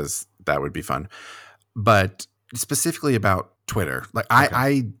 because that would be fun. But specifically about Twitter, like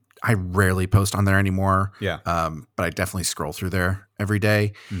I rarely post on there anymore. Yeah. But I definitely scroll through there every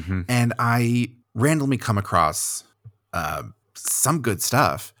day, Mm-hmm. and I randomly come across some good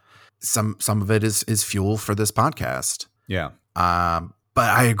stuff. Some of it is fuel for this podcast. Yeah. But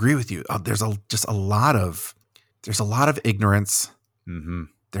I agree with you. There's a lot of ignorance. Mm-hmm.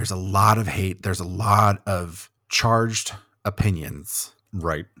 There's a lot of hate. There's a lot of charged opinions.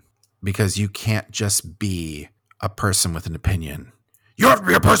 Right. Because you can't just be a person with an opinion. You have to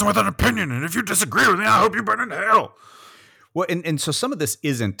be a person with an opinion. And if you disagree with me, I hope you burn in hell. Well, and so some of this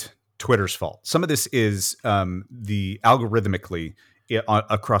isn't Twitter's fault. Some of this is the algorithmically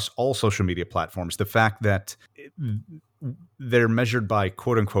across all social media platforms. The fact that they're measured by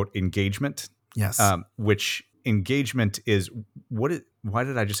quote unquote engagement. Yes. Which engagement is why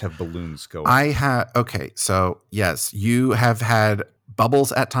did I just have balloons go? Okay. So yes, you have had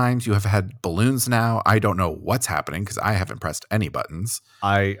bubbles at times. You have had balloons now. I don't know what's happening because I haven't pressed any buttons.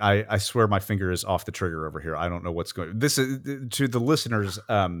 I swear my finger is off the trigger over here. I don't know what's going. This is to the listeners.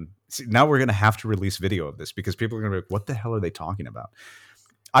 See, now we're going to have to release video of this because people are going to be like, "What the hell are they talking about?"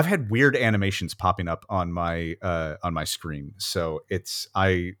 I've had weird animations popping up on my screen, so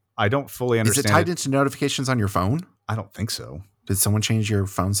I don't fully understand. Is it tied into notifications on your phone? I don't think so. Did someone change your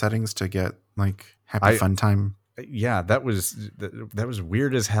phone settings to get like happy fun time? Yeah, that was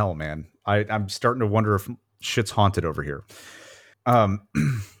weird as hell, man. I'm starting to wonder if shit's haunted over here.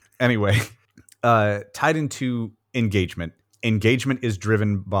 Anyway, tied into engagement. Engagement is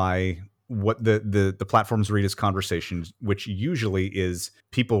driven by what the platforms read as conversations, which usually is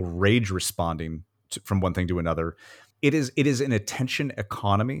people rage responding from one thing to another. It is an attention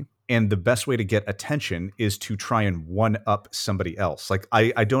economy, and the best way to get attention is to try and one up somebody else. Like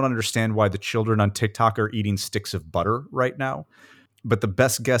I don't understand why the children on TikTok are eating sticks of butter right now, but the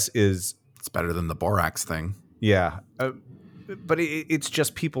best guess is it's better than the borax thing. Yeah, but it's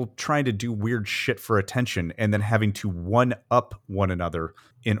just people trying to do weird shit for attention and then having to one up one another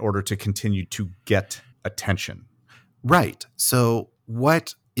in order to continue to get attention. Right. So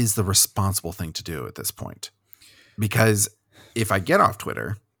what is the responsible thing to do at this point? Because if I get off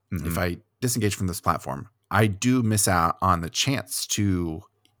Twitter, if I disengage from this platform, I do miss out on the chance to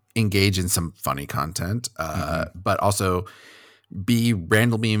engage in some funny content, but also be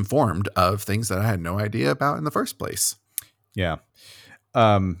randomly informed of things that I had no idea about in the first place. Yeah.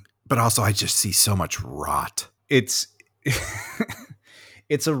 But also I just see so much rot. It's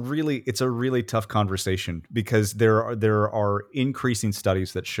a really tough conversation because there are increasing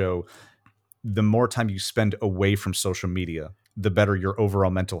studies that show the more time you spend away from social media, the better your overall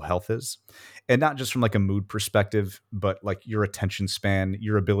mental health is. And not just from like a mood perspective, but like your attention span,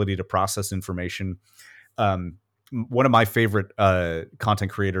 your ability to process information. One of my favorite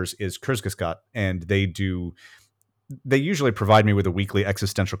content creators is Kurzgesagt, and they usually provide me with a weekly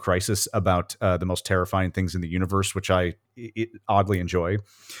existential crisis about the most terrifying things in the universe, which I oddly enjoy.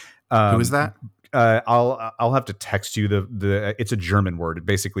 Who is that? I'll have to text you the it's a German word.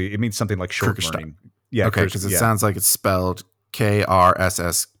 Basically, it means something like short learning. Yeah. Okay. Because it sounds like it's spelled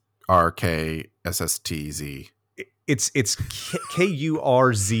KRSSRKSSTZ. It's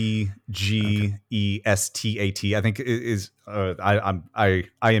KURZGESTAT. I think is I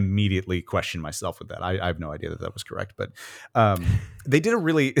immediately question myself with that. I have no idea that was correct, but they did a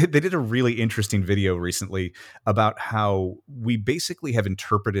really interesting video recently about how we basically have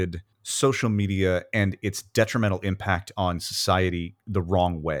interpreted social media and its detrimental impact on society the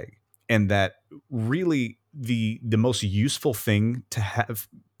wrong way, and that really the most useful thing to have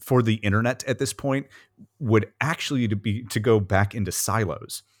for the internet at this point would actually to go back into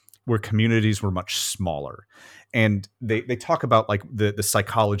silos where communities were much smaller. And they talk about like the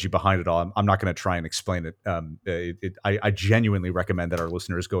psychology behind it all. I'm not going to try and explain it. I genuinely recommend that our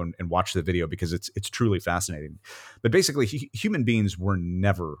listeners go and watch the video because it's truly fascinating. But basically, human beings were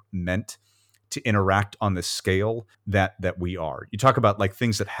never meant to interact on the scale that we are. You talk about like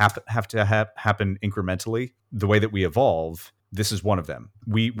things that have to happen incrementally. The way that we evolve, this is one of them.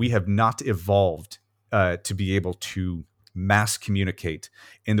 We have not evolved to be able to mass communicate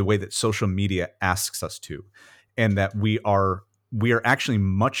in the way that social media asks us to, and that we are actually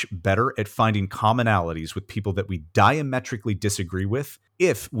much better at finding commonalities with people that we diametrically disagree with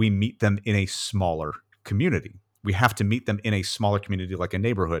if we meet them in a smaller community. We have to meet them in a smaller community, like a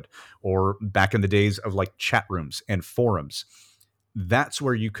neighborhood, or back in the days of like chat rooms and forums. That's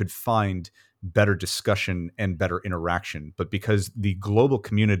where you could find better discussion and better interaction. But because the global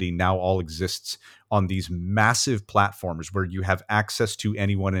community now all exists on these massive platforms where you have access to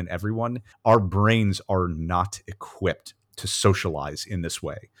anyone and everyone, our brains are not equipped to socialize in this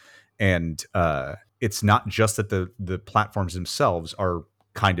way. And it's not just that the platforms themselves are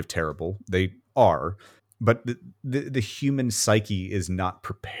kind of terrible. They are. But the human psyche is not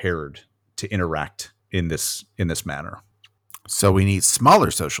prepared to interact in this manner. So we need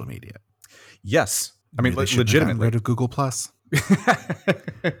smaller social media. Yes, I mean, Maybe they should have gotten legitimately. rid of Google Plus.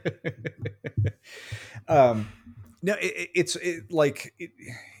 No,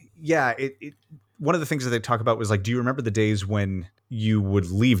 one of the things that they talk about was like, do you remember the days when you would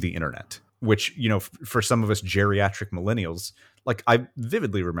leave the internet? Which, you know, for some of us geriatric millennials, like I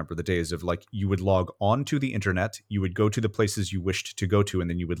vividly remember the days of like you would log on to the internet, you would go to the places you wished to go to, and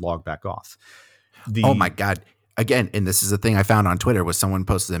then you would log back off. Oh my God. Again, and this is a thing I found on Twitter, was someone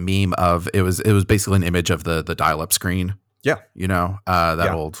posted a meme of it was basically an image of the dial-up screen. Yeah. You know,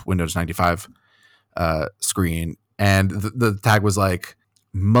 that old Windows 95 screen. And the tag was like,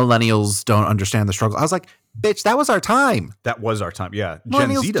 millennials don't understand the struggle. I was like, bitch, that was our time. That was our time. Yeah.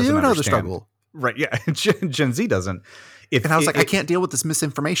 Millennials Gen Z doesn't do know the understand. struggle. Right. Yeah. Gen Z doesn't. And I was like, I can't deal with this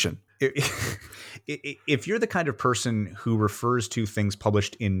misinformation. If you're the kind of person who refers to things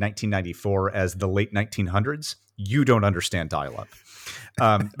published in 1994 as the late 1900s, you don't understand dial-up.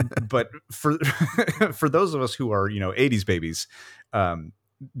 But for those of us who are, you know, 80s babies,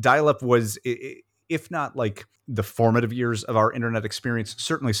 dial-up was, if not like the formative years of our internet experience,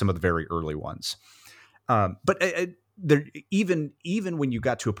 certainly some of the very early ones. But there, even when you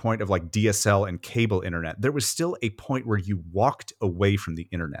got to a point of like DSL and cable internet, there was still a point where you walked away from the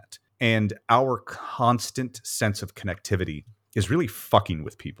internet, and our constant sense of connectivity is really fucking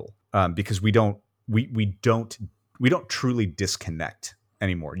with people, because we don't truly disconnect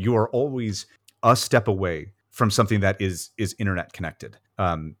anymore. You are always a step away from something that is internet connected.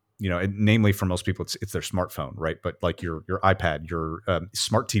 You know, and namely for most people, it's their smartphone, right? But like your iPad, your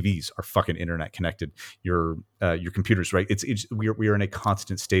smart TVs are fucking internet connected. Your computers, right? We are in a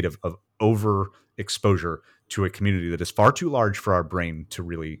constant state of overexposure to a community that is far too large for our brain to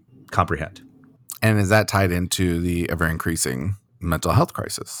really comprehend. And is that tied into the ever increasing mental health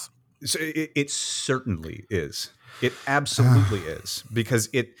crisis? So it certainly is. It absolutely is, because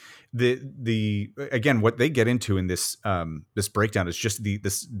again, what they get into in this this breakdown is just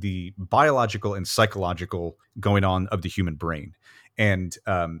the biological and psychological going on of the human brain. And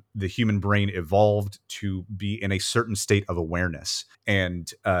the human brain evolved to be in a certain state of awareness,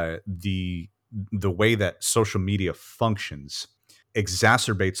 and the way that social media functions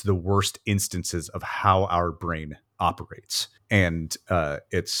exacerbates the worst instances of how our brain operates. And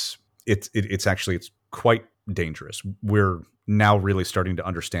it's quite dangerous. We're now really starting to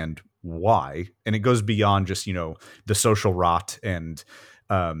understand why, and it goes beyond just, you know, the social rot and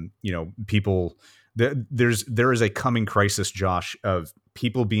you know, people. There is a coming crisis, Josh, of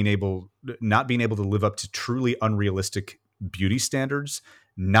people not being able to live up to truly unrealistic beauty standards,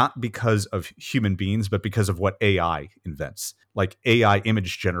 not because of human beings, but because of what AI invents. Like AI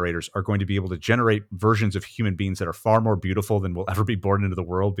image generators are going to be able to generate versions of human beings that are far more beautiful than will ever be born into the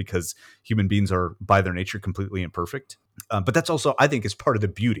world, because human beings are by their nature completely imperfect. But that's also, I think, is part of the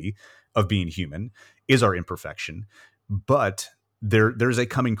beauty of being human, is our imperfection. But there's a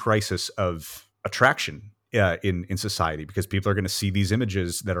coming crisis of attraction in society, because people are going to see these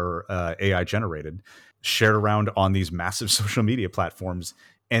images that are AI generated shared around on these massive social media platforms,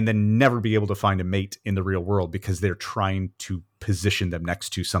 and then never be able to find a mate in the real world because they're trying to position them next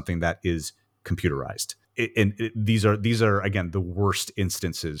to something that is computerized. These are again the worst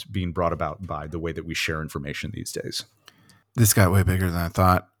instances being brought about by the way that we share information these days. This got way bigger than I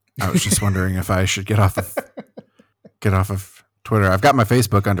thought. I was just wondering if I should get off of Twitter. I've got my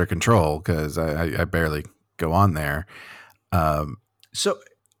Facebook under control because I barely go on there. So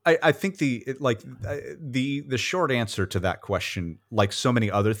I think the short answer to that question, like so many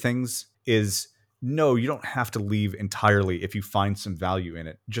other things, is no. You don't have to leave entirely if you find some value in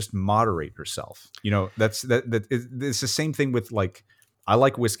it. Just moderate yourself. You know, it's the same thing with, like, I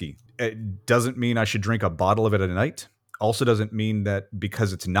like whiskey. It doesn't mean I should drink a bottle of it a night. Also doesn't mean that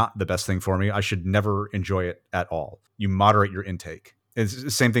because it's not the best thing for me, I should never enjoy it at all. You moderate your intake. It's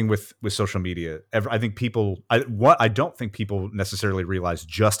the same thing with social media. I think I don't think people necessarily realize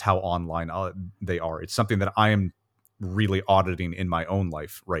just how online they are. It's something that I am really auditing in my own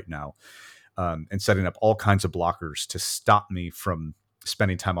life right now, and setting up all kinds of blockers to stop me from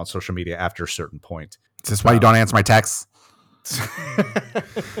spending time on social media after a certain point. Is this why you don't answer my texts?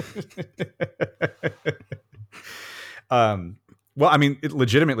 Well, I mean,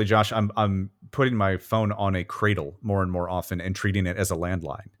 legitimately, Josh, I'm putting my phone on a cradle more and more often and treating it as a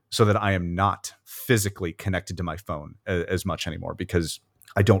landline so that I am not physically connected to my phone as much anymore, because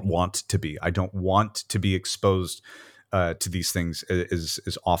I don't want to be. I don't want to be exposed to these things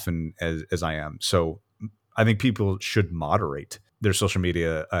as often as I am. So I think people should moderate their social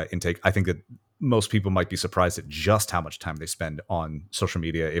media intake. I think that most people might be surprised at just how much time they spend on social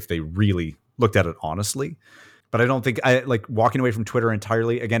media if they really looked at it honestly. But I don't think like walking away from Twitter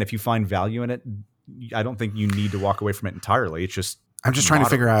entirely. Again, if you find value in it, I don't think you need to walk away from it entirely. It's just I'm just trying to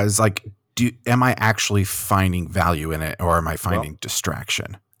figure out is like, am I actually finding value in it, or am I finding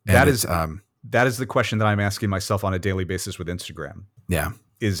distraction? That is the question that I'm asking myself on a daily basis with Instagram. Yeah.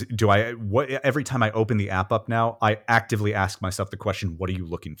 Every time I open the app up now, I actively ask myself the question, what are you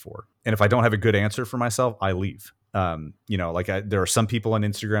looking for? And if I don't have a good answer for myself, I leave. There are some people on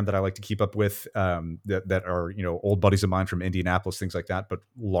Instagram that I like to keep up with, that are, old buddies of mine from Indianapolis, things like that. But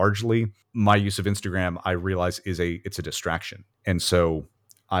largely my use of Instagram, I realize it's a distraction. And so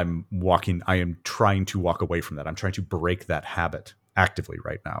I am trying to walk away from that. I'm trying to break that habit actively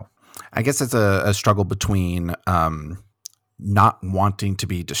right now. I guess it's a struggle between, not wanting to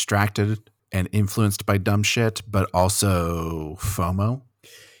be distracted and influenced by dumb shit, but also FOMO.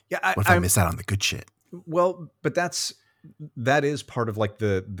 Yeah. What if I miss out on the good shit? Well, but that is part of like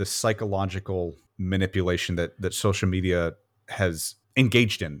the psychological manipulation that social media has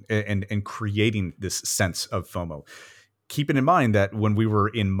engaged in and creating this sense of FOMO. Keeping in mind that when we were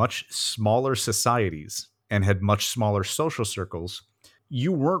in much smaller societies and had much smaller social circles,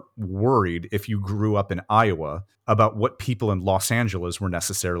 you weren't worried if you grew up in Iowa about what people in Los Angeles were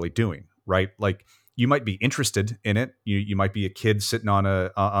necessarily doing, right? Like, you might be interested in it. You might be a kid sitting on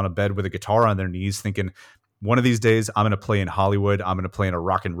a bed with a guitar on their knees thinking, one of these days I'm going to play in Hollywood. I'm going to play in a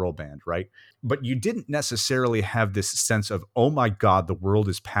rock and roll band, right? But you didn't necessarily have this sense of, oh my God, the world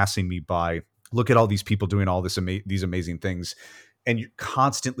is passing me by. Look at all these people doing all these amazing things. And you're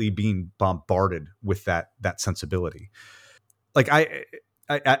constantly being bombarded with that sensibility. Like I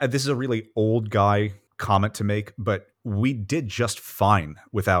this is a really old guy comment to make, but we did just fine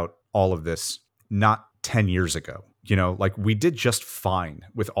without all of this. Not 10 years ago, like we did just fine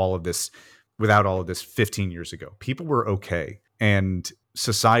with all of this, without all of this 15 years ago. People were okay and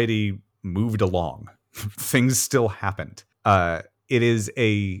society moved along. Things still happened.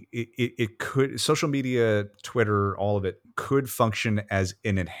 It could, social media, Twitter, all of it could function as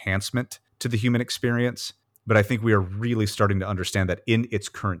an enhancement to the human experience. But I think we are really starting to understand that in its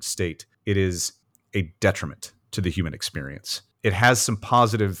current state, it is a detriment to the human experience. It has some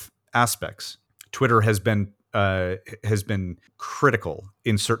positive aspects. Twitter has been critical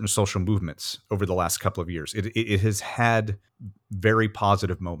in certain social movements over the last couple of years. It has had very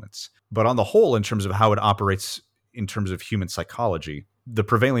positive moments, but on the whole, in terms of how it operates in terms of human psychology, the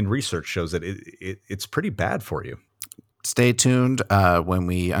prevailing research shows that it's pretty bad for you. Stay tuned when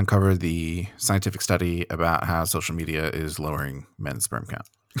we uncover the scientific study about how social media is lowering men's sperm count.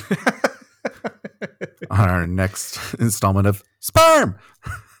 On our next installment of Sperm.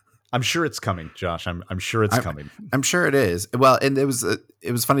 I'm sure it's coming, Josh. I'm sure it's coming. I'm sure it is. Well, and it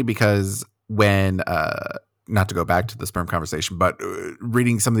was funny because when not to go back to the sperm conversation, but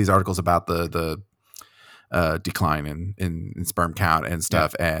reading some of these articles about the decline in sperm count and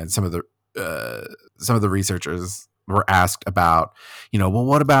stuff, and some of the researchers were asked about, well,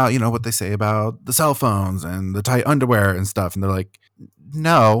 what about, what they say about the cell phones and the tight underwear and stuff, and they're like,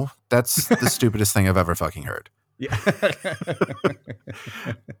 no, that's the stupidest thing I've ever fucking heard. Yeah.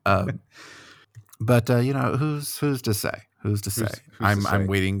 But who's to say? Who's to say? I'm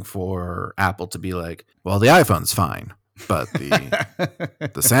waiting for Apple to be like, well, the iPhone's fine, but the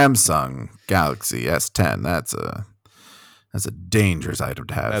Samsung Galaxy S10, that's a dangerous item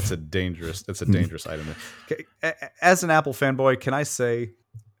to have. That's a dangerous item. Okay. As an Apple fanboy, can I say,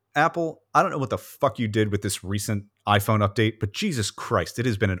 Apple, I don't know what the fuck you did with this recent iPhone update, but Jesus Christ, it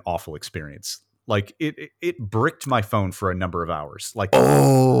has been an awful experience. Like it bricked my phone for a number of hours. Like,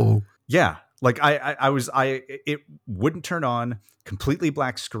 oh yeah, Like it wouldn't turn on, completely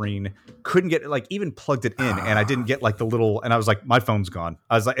black screen, couldn't get like even plugged it in, and I didn't get like the little, and I was like, my phone's gone.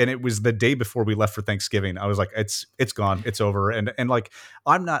 I was like, and it was the day before we left for Thanksgiving. I was like, it's gone, it's over, and like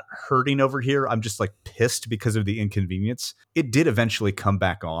I'm not hurting over here. I'm just like pissed because of the inconvenience. It did eventually come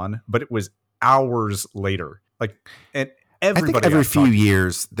back on, but it was hours later. Like, and everybody, I think every few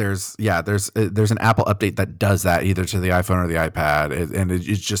years there's an Apple update that does that either to the iPhone or the iPad, and it's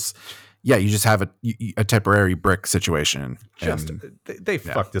just. Yeah, you just have a temporary brick situation. They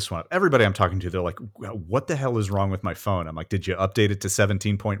fucked this one up. Everybody I'm talking to, they're like, what the hell is wrong with my phone? I'm like, did you update it to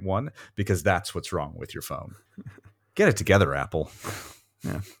 17.1? Because that's what's wrong with your phone. Get it together, Apple.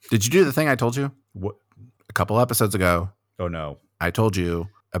 Yeah. Did you do the thing I told you? What? A couple episodes ago. Oh, no. I told you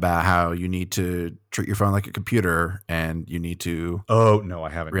about how you need to treat your phone like a computer and you need to... Oh, no, I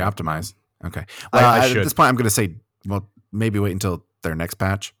haven't. Reoptimize. Okay. Well, I should. At this point, I'm going to say, well, maybe wait until their next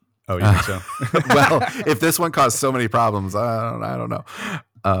patch. Oh, you think so? Well, if this one caused so many problems, I don't know.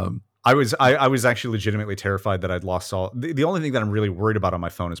 I was actually legitimately terrified that I'd lost all. The only thing that I'm really worried about on my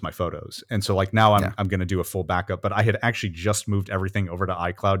phone is my photos, and so like now I'm going to do a full backup. But I had actually just moved everything over to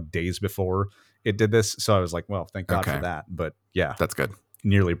iCloud days before it did this, so I was like, well, thank God for that. But yeah, that's good.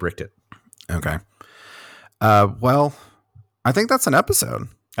 Nearly bricked it. Okay. Well, I think that's an episode.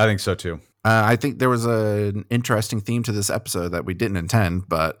 I think so too. I think there was an interesting theme to this episode that we didn't intend,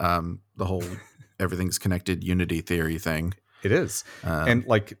 but the whole everything's connected unity theory thing. It is. And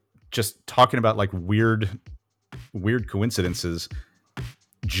like just talking about like weird coincidences.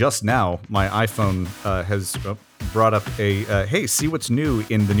 Just now, my iPhone has brought up a, hey, see what's new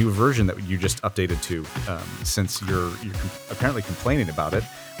in the new version that you just updated to. Since you're apparently complaining about it,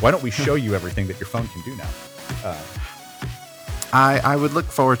 why don't we show you everything that your phone can do now? I would look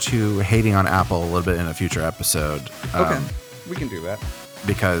forward to hating on Apple a little bit in a future episode. Okay, we can do that.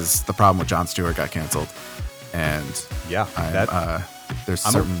 Because the problem with Jon Stewart got canceled. And yeah,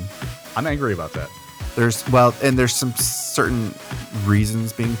 I'm angry about that. There's some certain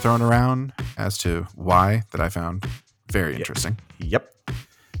reasons being thrown around as to why that I found very interesting. Yep.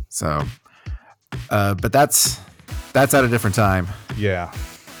 So, but that's at a different time. Yeah.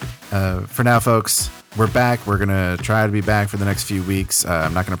 For now, folks, we're back. We're going to try to be back for the next few weeks.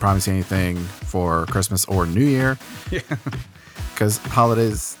 I'm not going to promise you anything for Christmas or New Year. Yeah. Because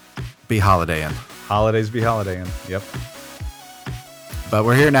holidays be holidaying. Holidays be holidaying. Yep. But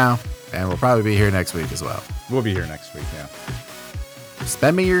we're here now, and we'll probably be here next week as well. We'll be here next week, yeah.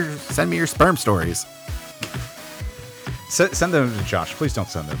 Send me your sperm stories. Send them to Josh. Please don't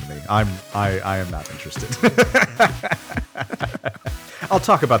send them to me. I am not interested. I'll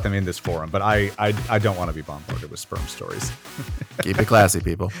talk about them in this forum, but I don't want to be bombarded with sperm stories. Keep it classy,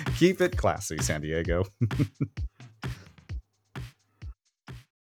 people. Keep it classy, San Diego.